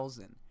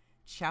 1000.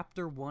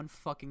 Chapter 1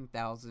 fucking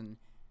thousand.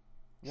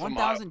 Some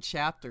 1000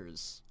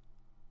 chapters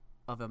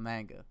of a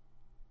manga.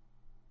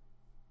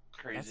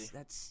 crazy.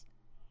 That's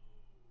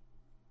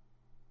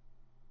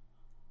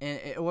and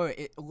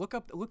look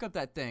up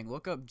that thing.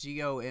 Look up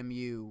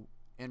GOMU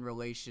in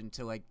relation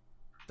to like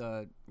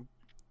the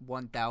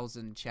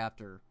 1000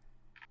 chapter.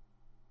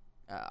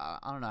 I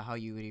don't know how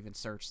you would even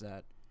search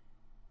that,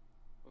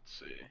 Let's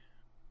see.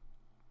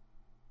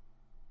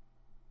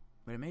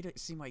 but it made it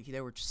seem like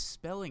they were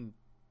spelling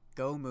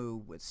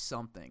Gomu with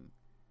something.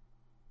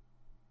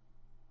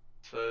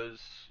 It says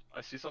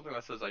I see something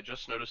that says I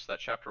just noticed that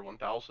chapter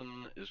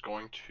 1000 is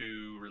going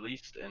to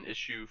release in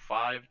issue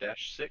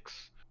 5-6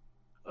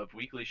 of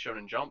Weekly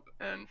Shonen Jump,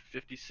 and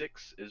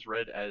 56 is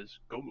read as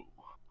Gomu.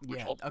 Which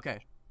Yeah. also Okay.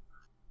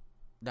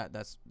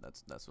 That's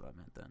what I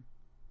meant then.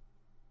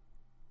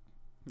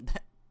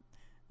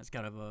 That's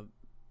kind of a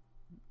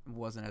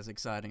wasn't as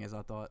exciting as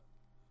I thought.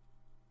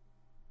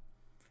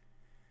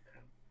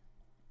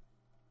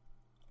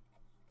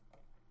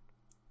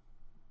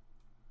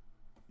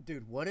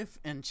 Dude, what if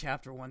in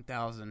chapter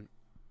 1000,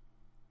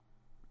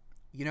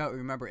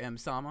 remember M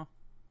Sama?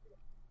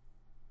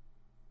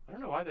 I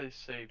don't know why they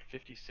say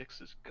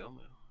 56 is Gomu.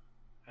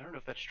 I don't know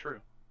if that's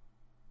true.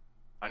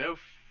 I know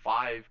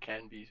 5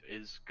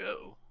 is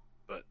Go,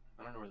 but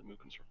I don't know where the Mu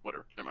comes from.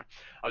 Whatever, never mind.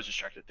 I was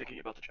distracted thinking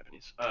about the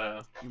Japanese.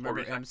 You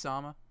remember M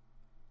Sama?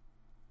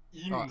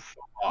 Yeah,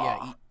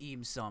 Yeah,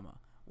 Im Sama.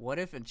 What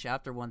if in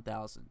chapter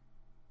 1000?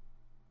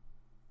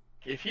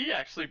 if he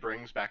actually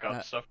brings back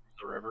up stuff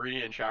from the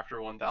Reverie in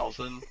chapter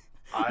 1000,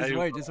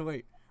 Just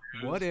wait.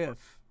 What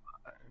if?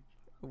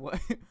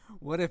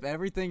 What if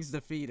everything's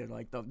defeated?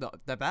 Like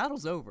the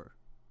battle's over.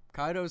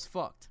 Kaido's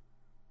fucked.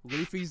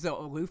 Luffy's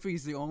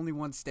the only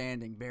one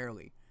standing,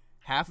 barely.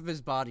 Half of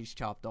his body's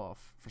chopped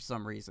off for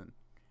some reason,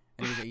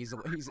 and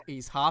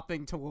he's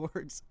hopping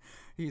towards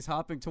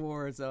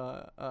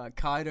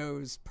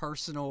Kaido's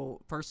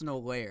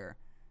personal lair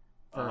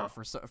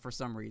for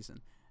some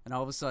reason, and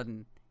all of a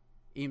sudden,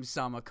 Im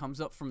Sama comes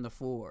up from the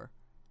floor,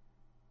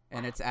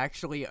 and it's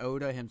actually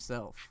Oda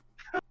himself.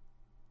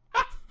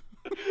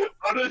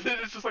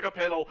 It's just like a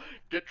panel.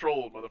 Get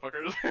trolled,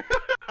 motherfuckers.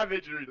 I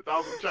made you read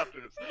 1000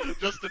 chapters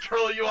just to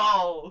troll you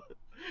all.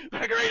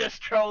 The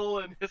greatest troll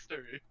in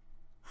history.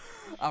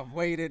 I've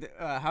waited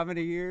how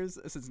many years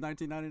since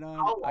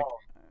 1999?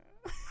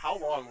 How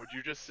long would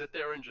you just sit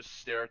there and just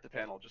stare at the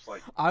panel, just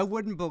like? I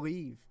wouldn't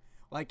believe,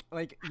 like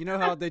you know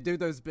how they do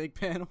those big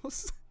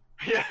panels.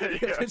 Yeah.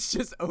 It's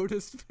just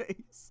Oda's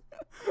face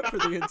for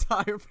the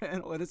entire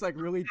panel, and it's like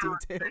really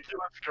detailed.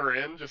 Ridiculous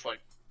grin, just like.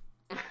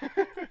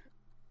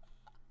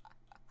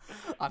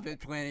 I've been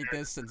planning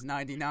this since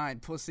 '99,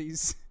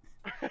 pussies.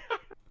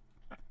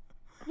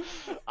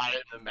 I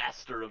am the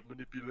master of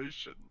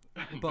manipulation.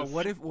 But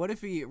what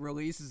if he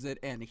releases it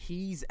and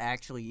he's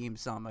actually Im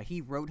Sama?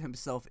 He wrote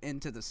himself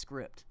into the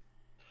script.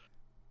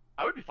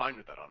 I would be fine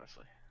with that,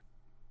 honestly.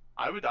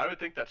 I would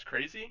think that's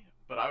crazy,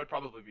 but I would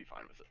probably be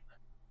fine with it.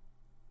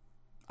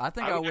 I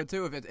think I would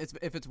too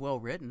if it's well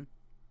written.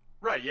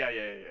 Right? Yeah.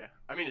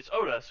 I mean, it's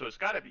Oda, so it's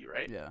got to be,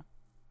 right? Yeah.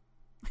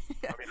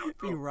 I mean,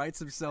 he writes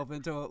himself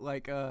into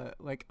like a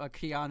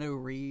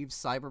Keanu Reeves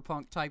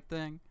cyberpunk type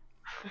thing.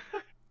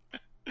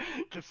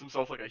 Gives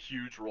himself like a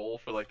huge role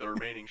for like the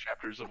remaining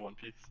chapters of One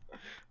Piece.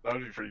 That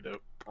would be pretty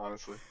dope,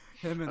 honestly.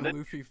 Him and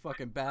Luffy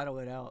fucking battle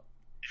it out.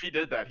 If he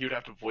did that, he would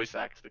have to voice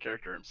act the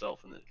character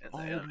himself in the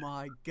Oh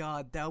my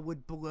god, that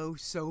would blow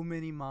so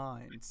many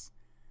minds.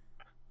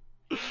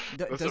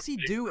 Does he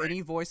do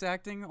any voice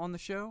acting on the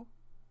show?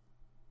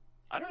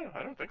 I don't know.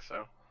 I don't think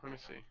so. Let me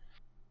see.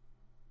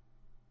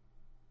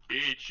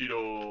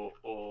 Ichiro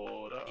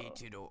Oda.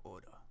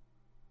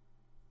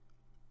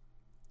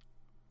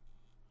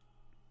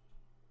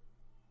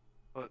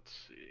 Let's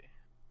see.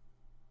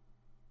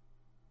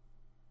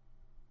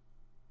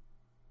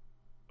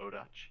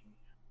 Odachi.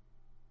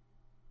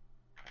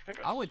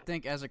 I would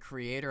think as a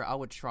creator, I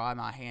would try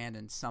my hand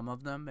in some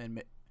of them,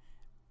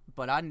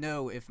 but I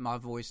know if my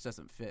voice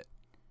doesn't fit.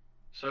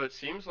 So it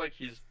seems like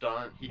he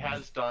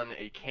has done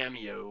a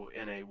cameo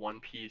in a One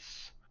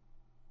Piece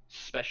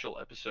special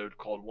episode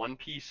called One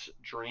Piece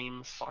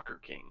Dream Soccer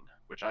King,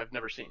 which I've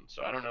never seen,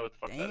 so I don't know what the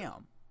fuck that is.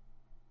 Damn.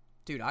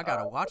 Dude, I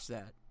gotta watch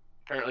that.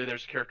 Apparently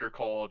there's a character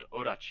called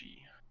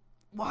Odachi.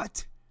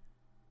 What?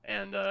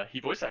 And he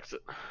voice acts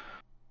it.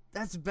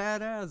 That's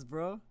badass,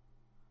 bro.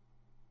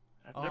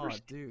 I've never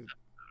seen dude. That.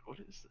 What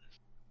is this?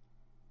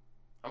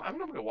 I'm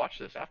gonna watch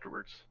this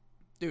afterwards.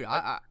 Dude,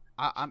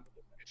 I'm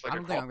Like I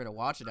don't think I'm gonna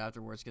watch it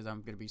afterwards because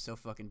I'm gonna be so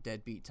fucking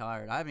deadbeat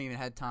tired. I haven't even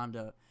had time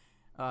to.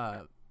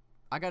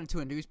 I got into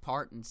a news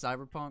part in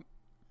Cyberpunk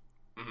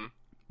Mm-hmm.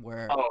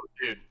 where. Oh,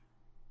 dude,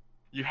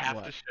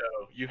 What?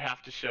 You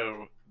have to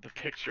show the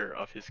picture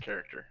of his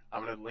character.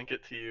 I'm gonna link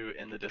it to you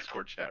in the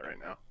Discord chat right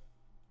now.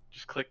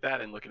 Just click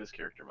that and look at his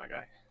character, my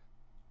guy.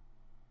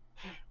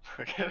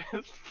 Look at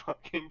his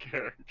fucking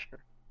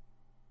character.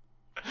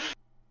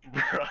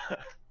 Bruh.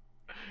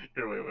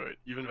 Here, wait.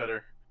 Even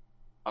better.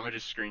 I'm gonna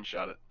just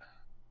screenshot it.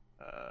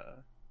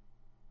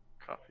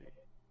 Copy.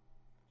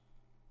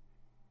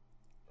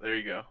 There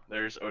you go.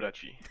 There's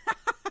Odachi.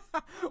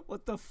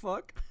 What the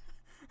fuck?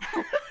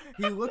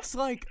 He looks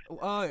like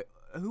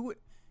who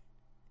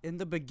in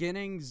the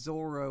beginning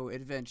Zoro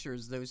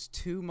adventures, those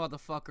two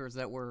motherfuckers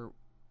that were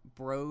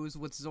bros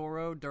with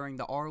Zoro during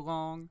the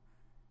Arlong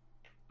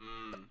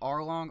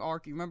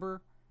arc, you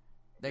remember?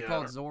 They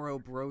called Zoro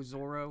Bro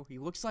Zoro. He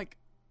looks like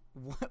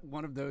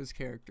one of those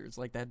characters,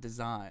 like that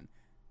design,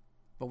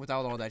 but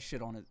without all that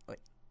shit on it,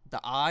 like the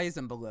eyes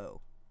and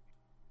below.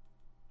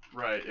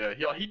 Right,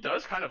 yeah. He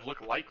does kind of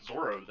look like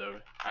Zoro, though,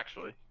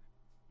 actually.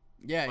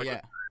 Yeah, like,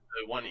 yeah.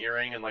 The one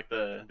earring and, like,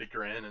 the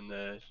grin and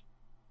the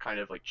kind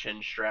of, like,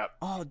 chin strap.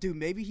 Oh, dude,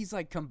 maybe he's,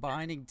 like,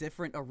 combining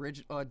different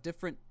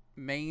different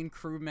main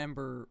crew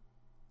member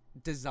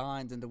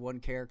designs into one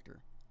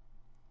character.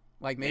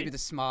 Like, maybe the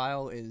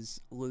smile is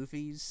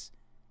Luffy's.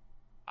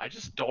 I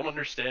just don't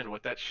understand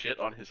what that shit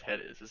on his head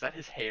is. Is that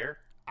his hair?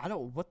 I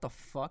don't... What the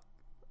fuck?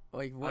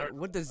 Like,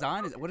 what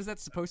design is... What is that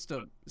supposed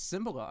to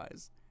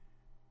symbolize?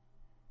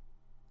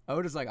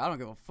 Oda's like, I don't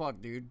give a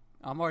fuck, dude.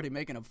 I'm already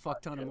making a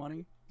fuck ton of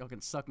money. Y'all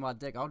can suck my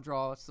dick. I'll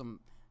draw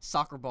some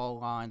soccer ball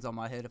lines on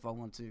my head if I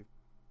want to.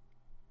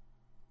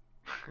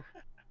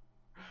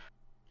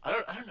 I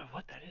don't know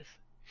what that is.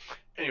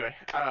 Anyway,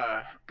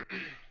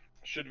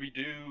 should we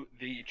do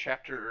the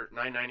chapter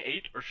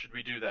 998 or should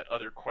we do that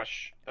other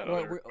question?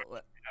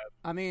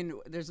 I mean,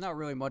 there's not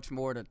really much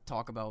more to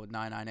talk about with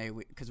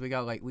 998 because we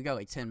got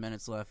like 10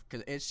 minutes left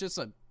because it's just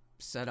a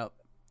setup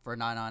for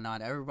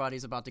 999.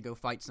 Everybody's about to go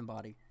fight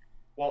somebody.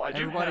 Well,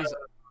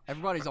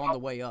 everybody's on the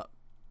way up.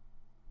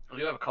 I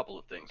do have a couple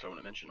of things I want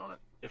to mention on it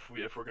if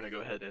we're gonna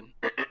go ahead and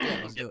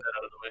let's get do it. that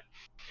out of the way.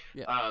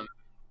 Yeah.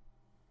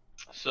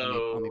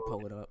 So let me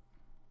pull it up.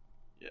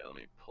 Yeah, let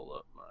me pull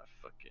up my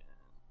fucking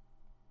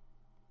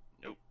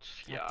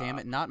notes. God damn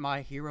it! Not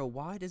My Hero.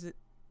 Why does it?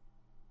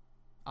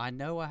 I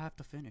know I have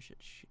to finish it.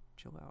 Shit,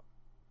 chill out.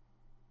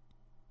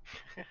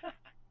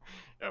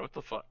 Yeah, what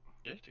the fuck?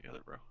 Get it together,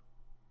 bro.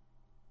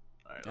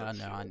 All right,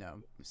 I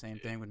know. Same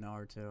thing with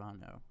Naruto. I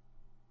know.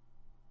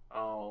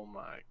 Oh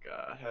my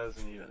god,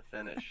 hasn't even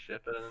finished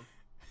shipping.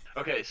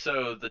 Okay,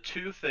 so the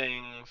two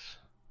things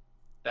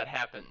that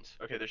happened.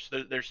 Okay,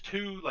 there's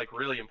two like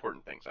really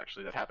important things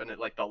actually that happened at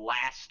like the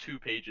last 2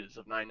 pages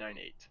of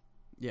 998.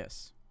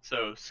 Yes.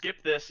 So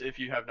skip this if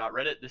you have not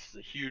read it. This is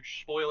a huge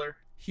spoiler.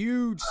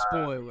 Huge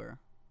spoiler.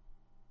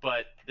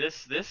 But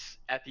this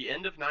at the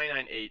end of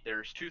 998,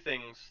 there's 2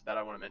 things that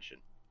I want to mention.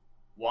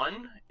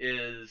 One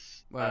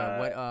is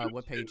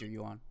what page are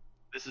you on?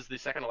 This is the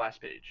second to last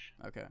page.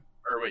 Okay.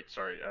 Or wait,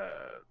 sorry,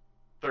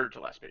 third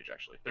to last page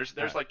actually. There's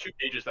right. Like 2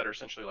 pages that are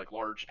essentially like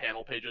large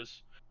panel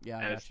pages. Yeah,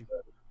 I got you.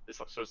 It's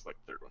like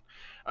the third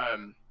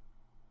one.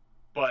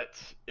 But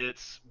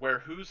it's where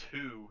Who's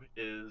Who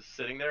is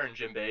sitting there and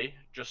Jinbei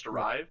just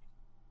arrived.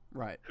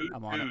 Right. Who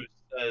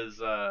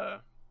says,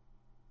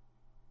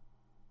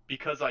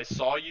 because I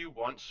saw you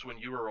once when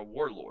you were a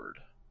warlord.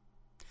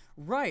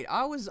 Right.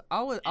 I was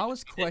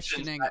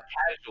questioning that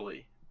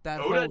casually.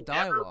 That Oda whole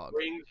dialogue. Never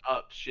brings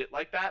up shit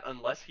like that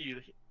unless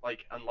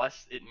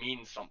unless it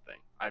means something.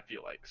 I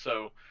feel like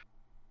so.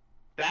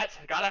 That's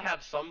gotta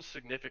have some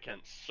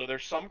significance. So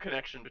there's some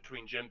connection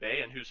between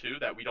Jinbei and Who's Who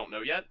that we don't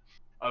know yet.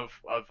 Of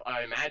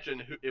I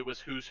imagine it was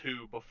Who's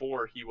Who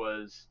before he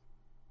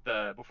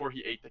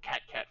ate the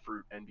cat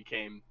fruit and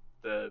became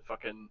the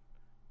fucking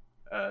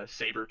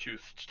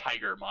saber-toothed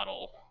tiger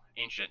model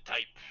ancient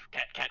type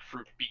cat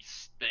fruit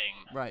beast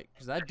thing. Right,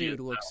 because that dude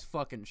looks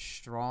fucking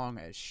strong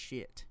as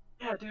shit.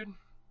 Yeah, dude.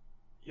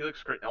 He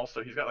looks great.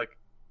 Also, he's got like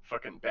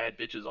fucking bad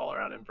bitches all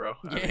around him, bro.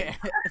 Yeah.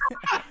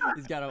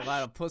 He's got a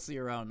lot of pussy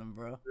around him,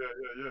 bro.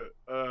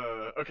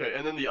 Yeah. Okay,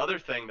 and then the other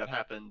thing that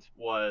happened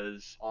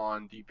was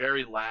on the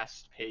very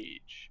last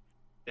page.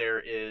 There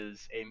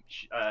is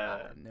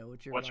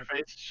what's her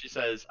face? She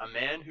says, "A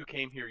man who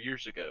came here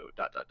years ago, ...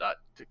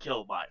 to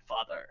kill my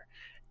father."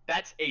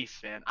 That's Ace,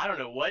 man. I don't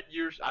know what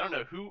years. I don't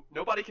know who.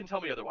 Nobody can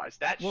tell me otherwise.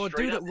 That's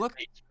straight up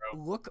Ace,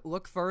 bro.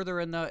 Look further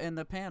in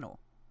the panel.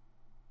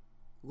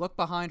 Look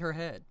behind her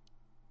head.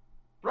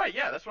 Right,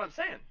 yeah, that's what I'm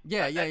saying.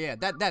 Yeah.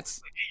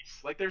 That's Ace.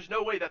 Like, there's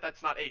no way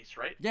that's not Ace,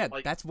 right? Yeah,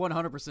 like, that's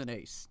 100%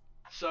 Ace.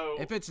 So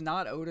if it's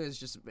not, Oda is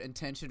just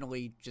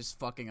intentionally just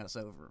fucking us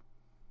over.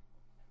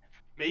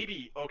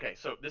 Maybe okay.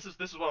 So this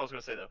is what I was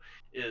gonna say though,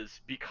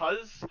 is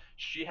because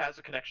she has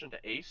a connection to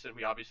Ace, and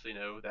we obviously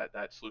know that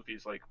that's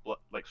Luffy's like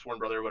sworn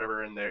brother or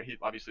whatever, and he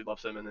obviously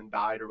loves him and then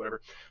died or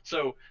whatever.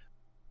 So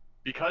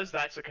because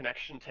that's a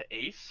connection to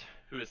Ace,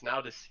 who is now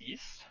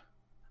deceased.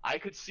 I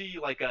could see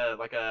like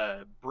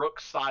a Brooke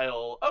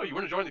style, oh, you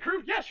want to join the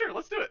crew? Yeah, sure,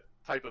 let's do it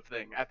type of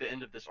thing at the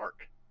end of this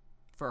arc.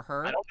 For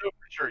her? I don't know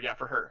for sure. Yeah,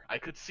 for her. I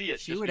could see it.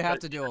 She would have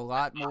to do a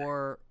lot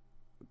more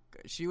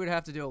she would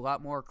have to do a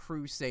lot more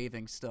crew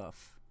saving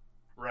stuff.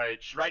 Right.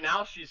 Right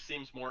now, she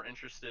seems more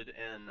interested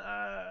in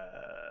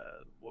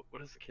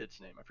what is the kid's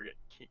name? I forget.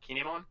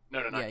 Kinemon?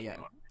 No, not Yeah, yeah.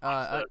 Kinemon.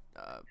 Uh,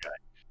 The uh, guy.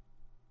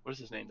 What is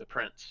his name? The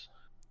prince.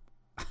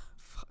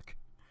 fuck.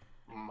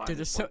 Mine Dude,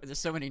 is there's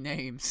so many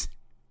names.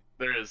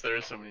 There is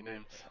so many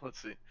names.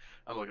 Let's see.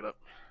 I'm looking it up.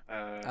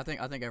 I think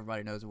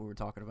everybody knows what we're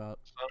talking about.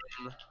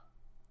 Son,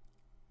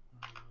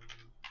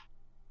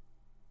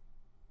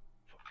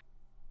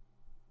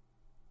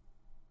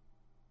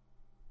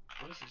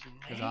 what is his name?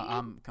 Because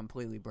I'm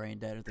completely brain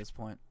dead at this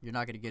point. You're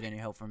not gonna get any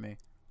help from me.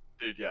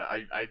 Dude, yeah,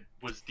 I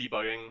was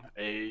debugging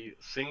a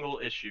single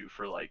issue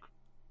for like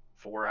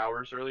 4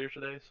 hours earlier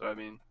today. So I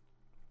mean,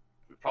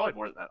 probably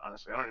more than that.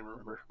 Honestly, I don't even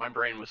remember. My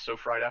brain was so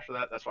fried after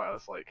that. That's why I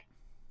was like,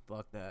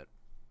 Fuck that.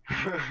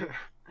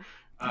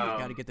 You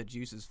gotta get the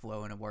juices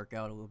flowing and work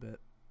out a little bit.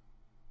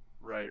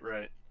 Right.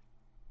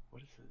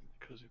 What is it?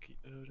 Kozuki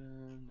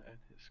Oden, and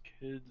his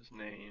kid's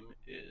name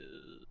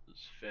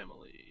is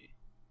Family.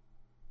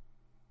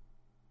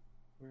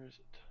 Where is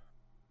it?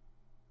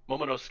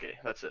 Momonosuke.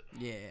 That's it.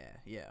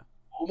 Yeah.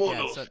 Momonosuke.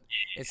 Yeah, so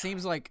it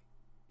seems like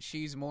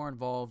she's more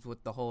involved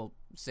with the whole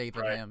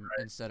saving him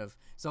instead of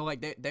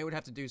like they would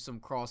have to do some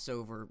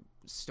crossover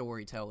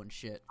storytelling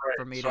shit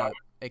for me to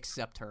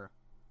accept her.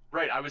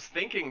 Right, I was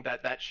thinking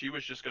that she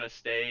was just gonna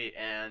stay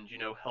and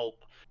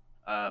help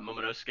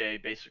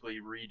Momonosuke basically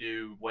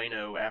redo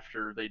Wano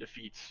after they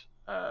defeat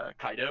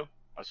Kaido,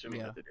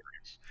 assuming that they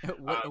do.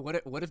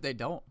 What if they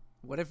don't?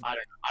 What if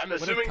I'm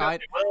assuming that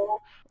they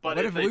will, but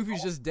what if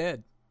Luffy's just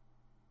dead?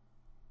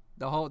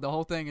 The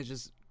whole thing is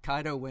just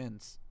Kaido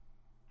wins.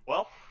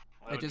 Well,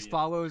 it just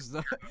follows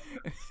the.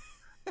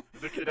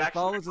 It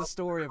follows the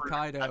story of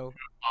Kaido.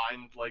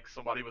 Find like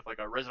somebody with like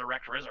a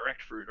resurrect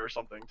fruit or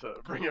something to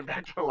bring him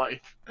back to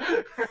life.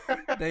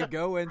 They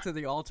go into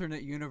the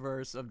alternate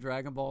universe of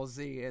Dragon Ball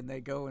Z and they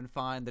go and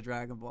find the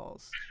Dragon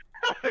Balls.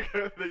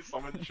 They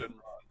summon Shinron.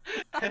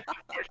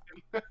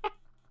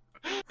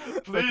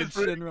 Please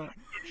bring Shinron.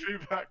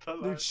 Back to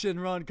life. Dude,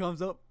 Shinron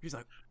comes up. He's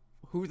like,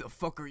 "Who the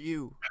fuck are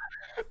you?"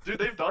 Dude,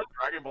 they've done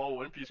Dragon Ball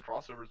One Piece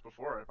crossovers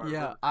before.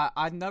 Yeah,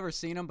 I've never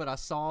seen them, but I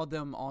saw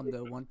them on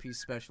the One Piece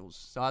specials.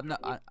 So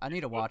I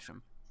need to watch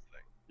them.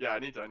 Yeah, I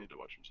need to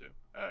watch them too.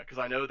 Because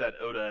I know that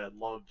Oda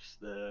loves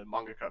the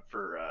mangaka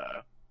for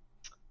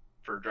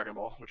Dragon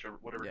Ball,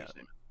 whatever his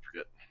name is. I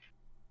forget.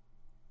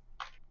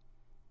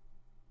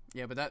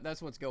 Yeah, but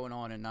that's what's going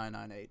on in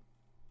 998.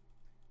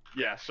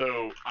 Yeah,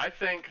 so I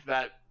think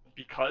that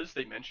because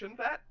they mentioned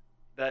that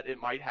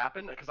it might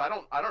happen, because I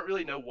don't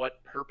really know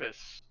what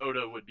purpose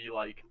Oda would be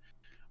like,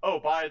 oh,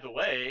 by the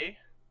way,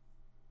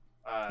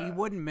 he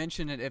wouldn't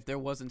mention it if there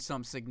wasn't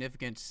some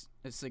significant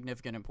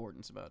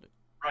importance about it.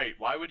 Right.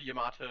 Why would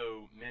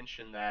Yamato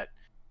mention that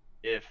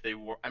if they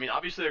were... I mean,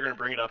 obviously they're going to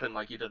bring it up in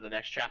like either the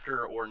next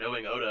chapter, or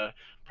knowing Oda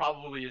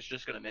probably is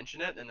just going to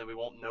mention it, and then we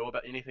won't know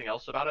about anything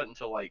else about it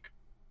until like...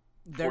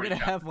 They're going to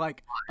have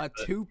like a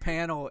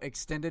 2-panel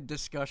extended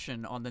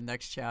discussion on the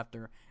next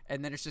chapter,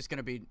 and then it's just going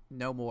to be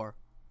no more.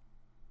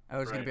 I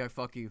was going to be like,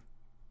 fuck you.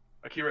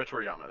 Akira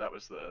Toriyama, that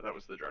was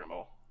the Dragon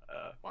Ball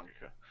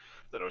mangaka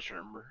that I was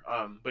trying to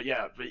remember. But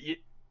yeah,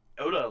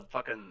 Oda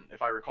fucking,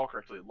 if I recall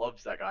correctly,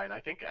 loves that guy, and I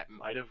think I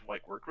might have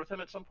like worked with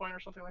him at some point or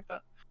something like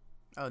that.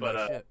 Oh,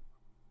 no shit.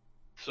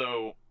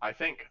 So I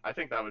think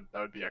that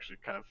would be actually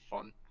kind of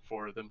fun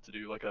for them to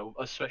do like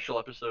a special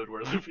episode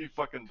where Luffy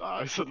fucking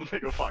dies and they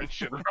go find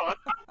Shinron.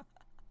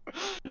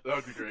 That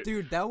would be great.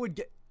 Dude, that would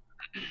get...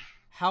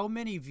 How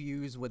many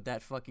views would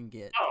that fucking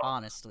get?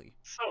 Honestly,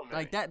 so many.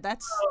 Like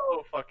that's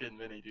so fucking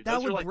many, dude.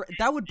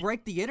 That would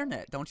break the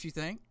internet, don't you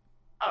think?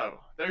 Oh,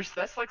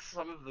 that's like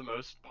some of the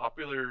most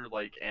popular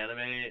like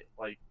anime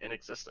like in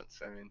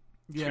existence. I mean,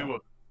 two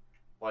of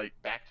like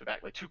back to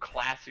back, like two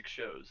classic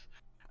shows.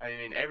 I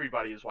mean,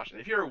 everybody is watching.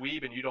 If you're a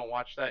weeb and you don't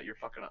watch that, you're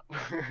fucking up.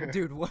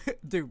 Dude, what?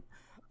 Dude,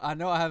 I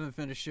know I haven't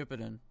finished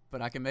Shippuden,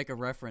 but I can make a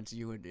reference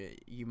you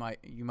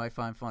might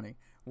find funny.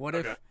 What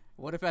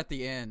if at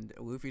the end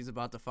Luffy's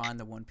about to find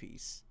the One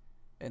Piece,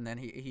 and then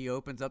he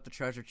opens up the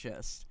treasure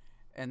chest,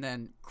 and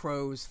then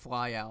crows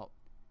fly out,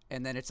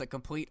 and then it's a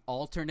complete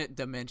alternate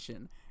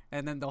dimension,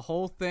 and then the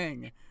whole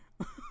thing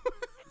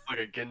like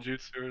a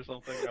genjutsu or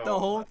something. The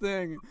whole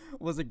thing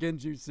was a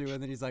genjutsu,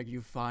 and then he's like,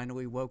 "You've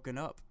finally woken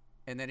up."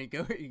 And then he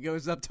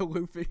goes up to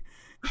Luffy,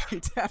 he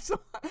taps him.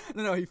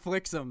 No, he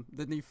flicks him.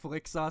 Didn't he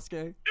flick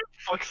Sasuke? He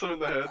flicks him in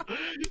the head.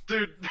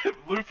 Dude,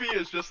 Luffy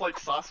is just like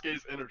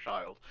Sasuke's inner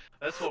child.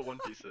 That's what One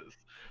Piece is.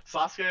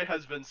 Sasuke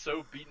has been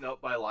so beaten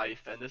up by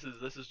life, and this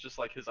is just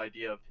like his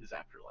idea of his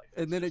afterlife.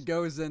 And then it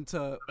goes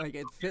into like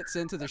it fits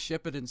into the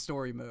Shippuden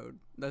story mode.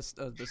 That's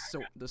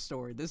the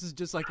story. This is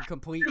just like a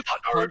complete.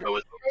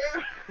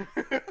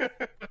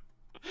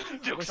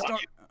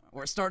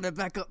 We're starting it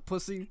back up,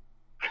 pussy.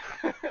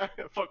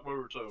 Fuck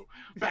Boruto.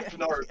 Back to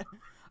Naruto.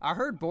 I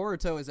heard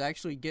Boruto is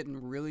actually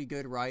getting really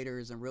good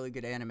writers and really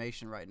good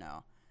animation right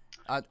now.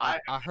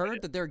 I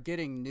heard that they're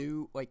getting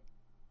new like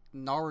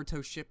Naruto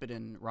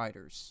Shippuden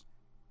writers.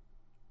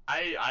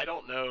 I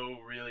don't know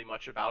really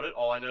much about it.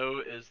 All I know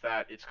is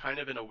that it's kind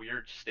of in a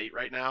weird state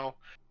right now,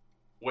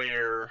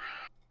 where,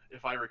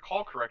 if I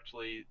recall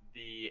correctly,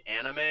 the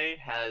anime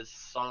has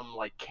some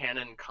like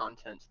canon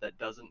content that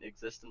doesn't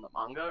exist in the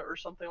manga or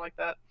something like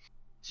that.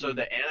 So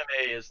the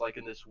anime is like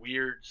in this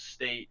weird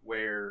state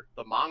where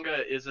the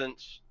manga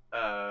isn't,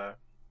 at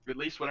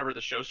least whenever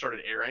the show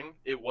started airing,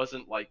 it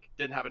wasn't like,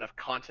 didn't have enough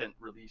content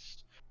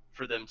released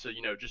for them to,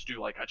 just do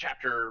like a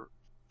chapter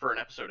for an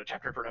episode, a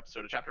chapter for an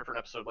episode, a chapter for an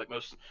episode, like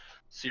most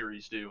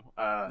series do.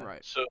 Right.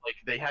 So like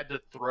they had to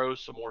throw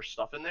some more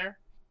stuff in there.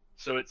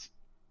 So it's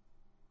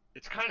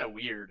kind of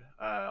weird,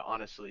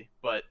 honestly.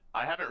 But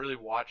I haven't really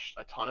watched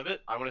a ton of it.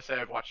 I want to say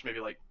I've watched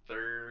maybe like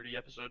 30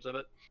 episodes of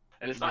it,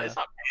 and Yeah. it's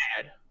not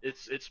bad.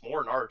 It's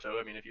more Naruto.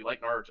 I mean, if you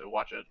like Naruto,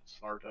 watch it. It's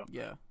Naruto.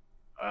 Yeah.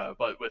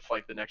 But with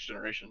like the next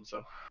generation.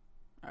 So.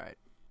 All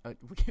right.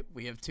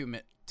 We have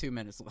 2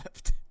 minutes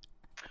left.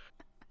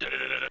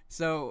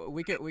 So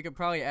we could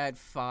probably add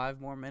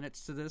 5 more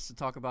minutes to this to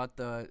talk about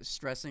the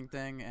stressing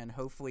thing, and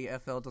hopefully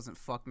FL doesn't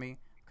fuck me,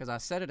 because I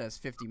set it as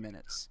 50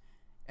 minutes,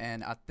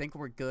 and I think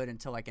we're good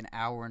until like an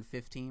hour and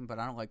 15, but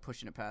I don't like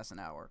pushing it past an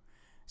hour.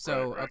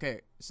 So Right.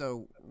 okay,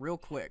 so real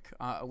quick,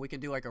 we can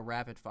do like a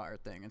rapid fire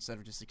thing instead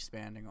of just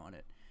expanding on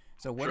it.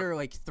 So what Sure. are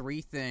like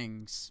 3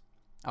 things?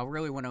 I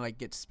really want to like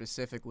get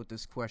specific with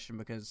this question,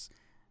 because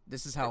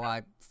this is how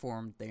I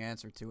formed the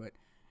answer to it.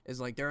 Is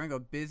like during a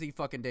busy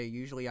fucking day,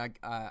 usually I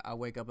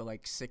wake up at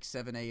like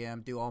 6-7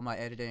 a.m., do all my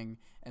editing,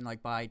 and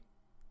like by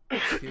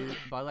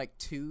like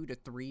 2 to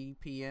 3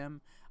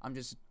 p.m. I'm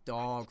just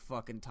dog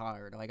fucking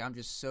tired. Like I'm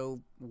just so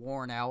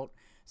worn out.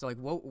 So like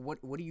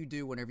what do you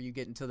do whenever you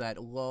get into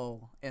that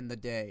lull in the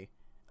day,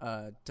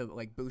 to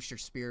like boost your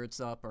spirits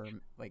up, or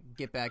like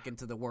get back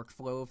into the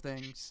workflow of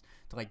things,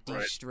 to like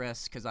Right.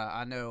 de-stress? Because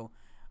I know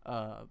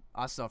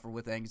I suffer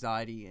with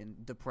anxiety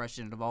and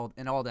depression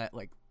and all that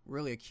like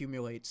really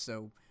accumulates.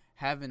 So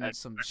having And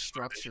some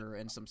structure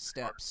and some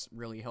steps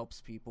really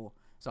helps people.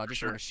 So I just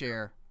sure. want to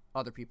share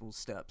other people's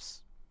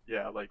steps.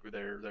 Yeah, like with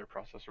their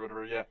process or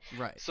whatever. Yeah.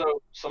 Right.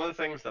 So some of the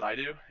things that I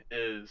do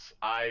is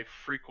I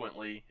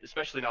frequently,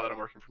 especially now that I'm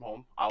working from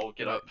home, I'll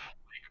get Right. up.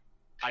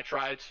 I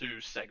try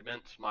to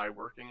segment my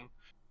working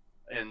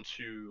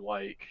into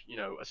like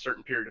a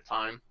certain period of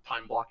time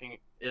blocking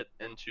it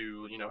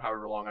into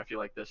however long I feel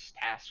like this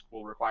task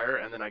will require,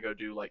 and then I go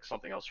do like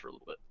something else for a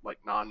little bit, like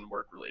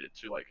non-work related,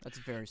 to like That's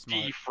very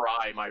smart.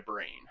 de-fry my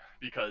brain,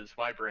 because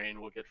my brain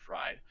will get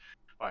fried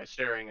by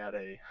staring at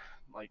a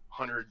like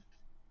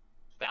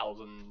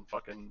 100,000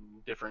 fucking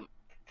different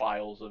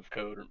files of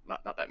code, or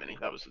not that many,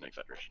 that was an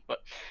exaggeration, but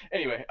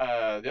anyway,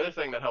 the other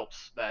thing that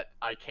helps that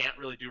I can't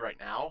really do right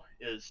now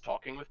is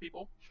talking with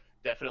people.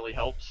 Definitely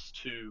helps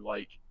to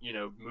like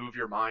move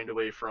your mind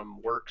away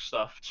from work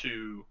stuff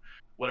to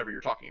whatever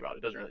you're talking about.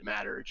 It doesn't really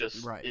matter. It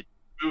just Right. it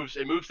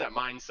moves that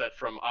mindset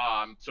from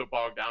I'm so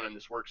bogged down in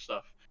this work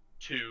stuff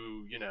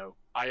to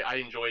I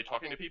enjoy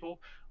talking to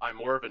people. I'm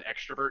more of an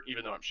extrovert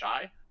even though I'm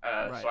shy,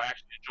 Right. so I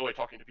actually enjoy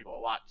talking to people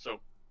a lot. So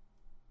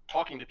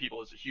talking to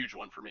people is a huge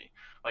one for me.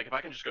 Like if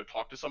I can just go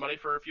talk to somebody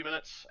for a few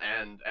minutes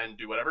and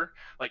do whatever,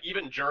 like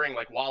even during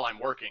like while I'm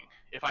working,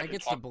 if I That can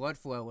gets talk the blood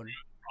flowing.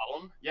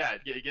 problem, yeah,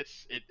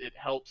 it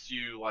helps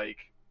you like,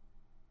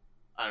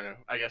 I don't know,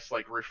 I guess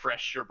like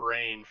refresh your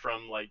brain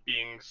from like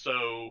being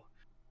so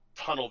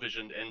tunnel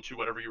visioned into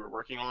whatever you were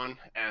working on,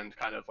 and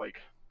kind of like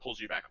pulls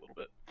you back a little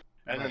bit.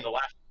 And then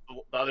Right.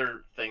 the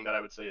other thing that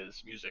I would say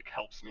is music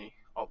helps me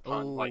a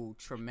ton. Like Oh,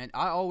 tremendous!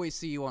 I always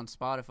see you on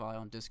Spotify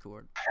on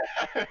Discord.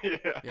 yeah,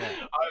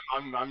 Yeah.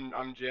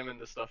 I'm jamming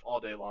this stuff all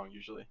day long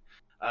usually.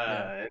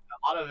 Yeah. And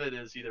a lot of it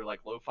is either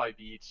like lo-fi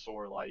beats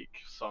or like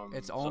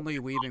It's some only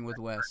Weebing with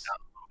Wes.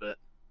 a little bit.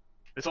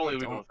 It's only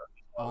It's leaving on, with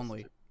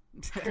only.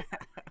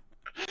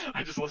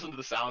 I just listen to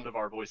the sound of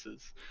our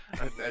voices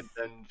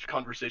and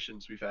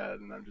conversations we've had,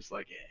 and I'm just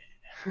like,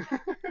 yeah.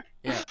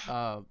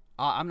 Yeah.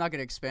 I'm not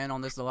gonna expand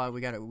on this a lot.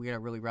 We gotta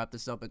really wrap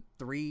this up. But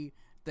 3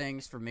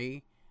 things for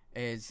me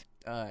is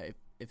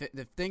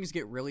if things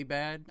get really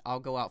bad, I'll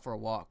go out for a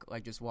walk.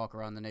 Like just walk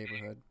around the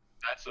neighborhood.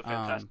 That's a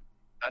fantastic.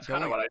 That's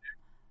kind of Going what I do.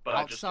 But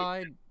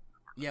outside,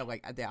 yeah,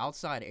 like the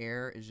outside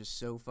air is just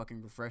so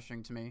fucking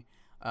refreshing to me.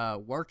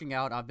 Working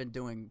out, I've been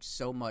doing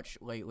so much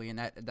lately, and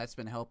that's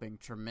been helping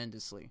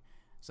tremendously.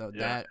 So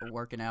Yeah. that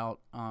working out,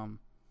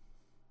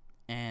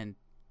 and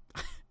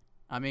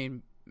I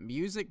mean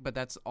music, but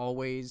that's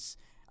always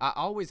I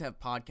always have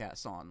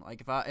podcasts on.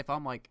 Like if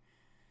I'm like,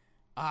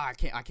 I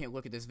can't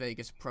look at this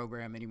Vegas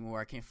program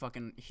anymore. I can't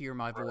fucking hear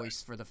my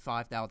voice for the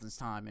 5,000th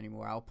time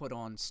anymore. I'll put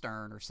on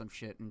Stern or some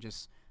shit and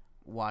just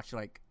watch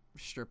like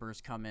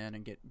strippers come in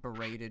and get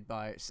berated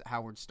by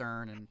Howard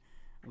Stern, and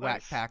whack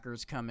Nice.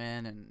 packers come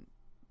in, and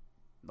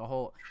the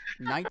whole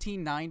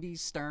 1990s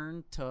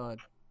Stern to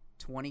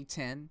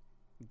 2010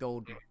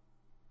 golden.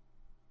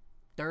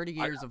 30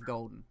 years of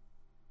golden.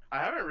 I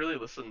haven't really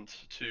listened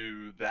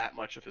to that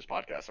much of his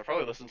podcast. I've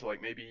probably listened to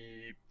like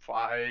maybe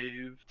 5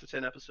 to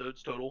 10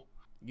 episodes total.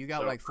 You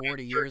got So, like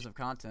 40 years of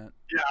content.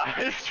 Yeah,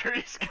 I'm sure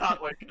he's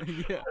got like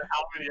Yeah.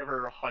 how many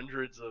ever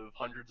hundreds of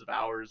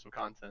hours of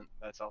content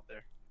that's out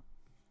there.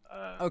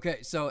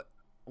 Okay, so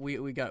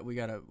we gotta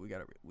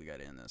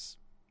end this.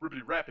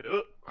 Really wrap it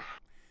up.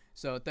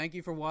 So thank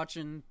you for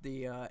watching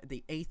the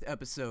 8th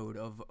episode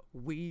of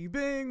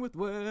Weebing with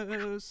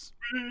Wes.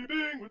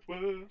 Weebing with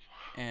Wes.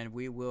 And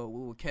we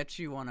will catch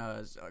you on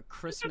a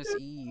Christmas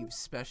Eve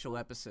special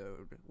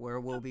episode where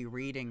we'll be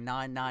reading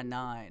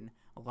 999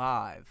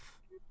 live.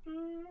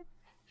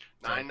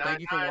 So thank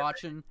you for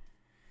watching.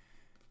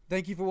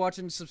 Thank you for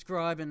watching.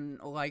 Subscribe and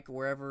like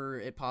wherever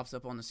it pops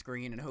up on the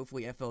screen, and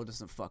hopefully FL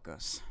doesn't fuck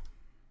us.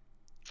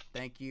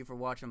 Thank you for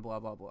watching. Blah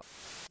blah blah.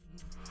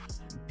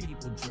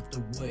 People drift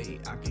away,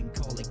 I can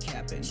call it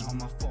capping. All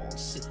my fault,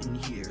 sitting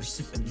here,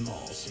 sipping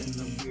malls in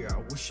the rear.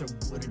 I wish I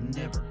would've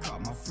never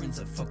caught my friends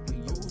that fucked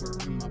me over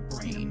in my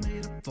brain.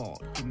 Made a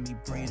fault, give me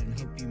brain and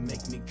hope you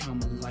make me come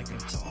like a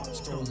talk.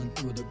 Scrolling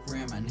through the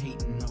gram and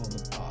hating all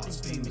the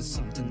boss. Fame is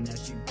something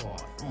that you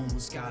bought.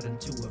 Almost got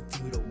into a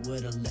feudal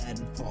with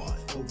Aladdin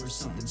fought over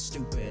something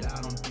stupid.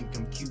 I don't think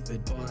I'm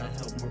Cupid, but I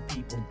help more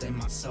people than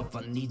myself.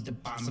 I need to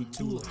buy some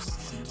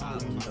tulips. I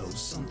don't know,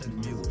 something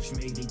newish.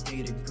 Maybe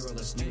date a girl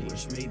that's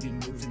newish. Maybe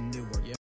move to Newark.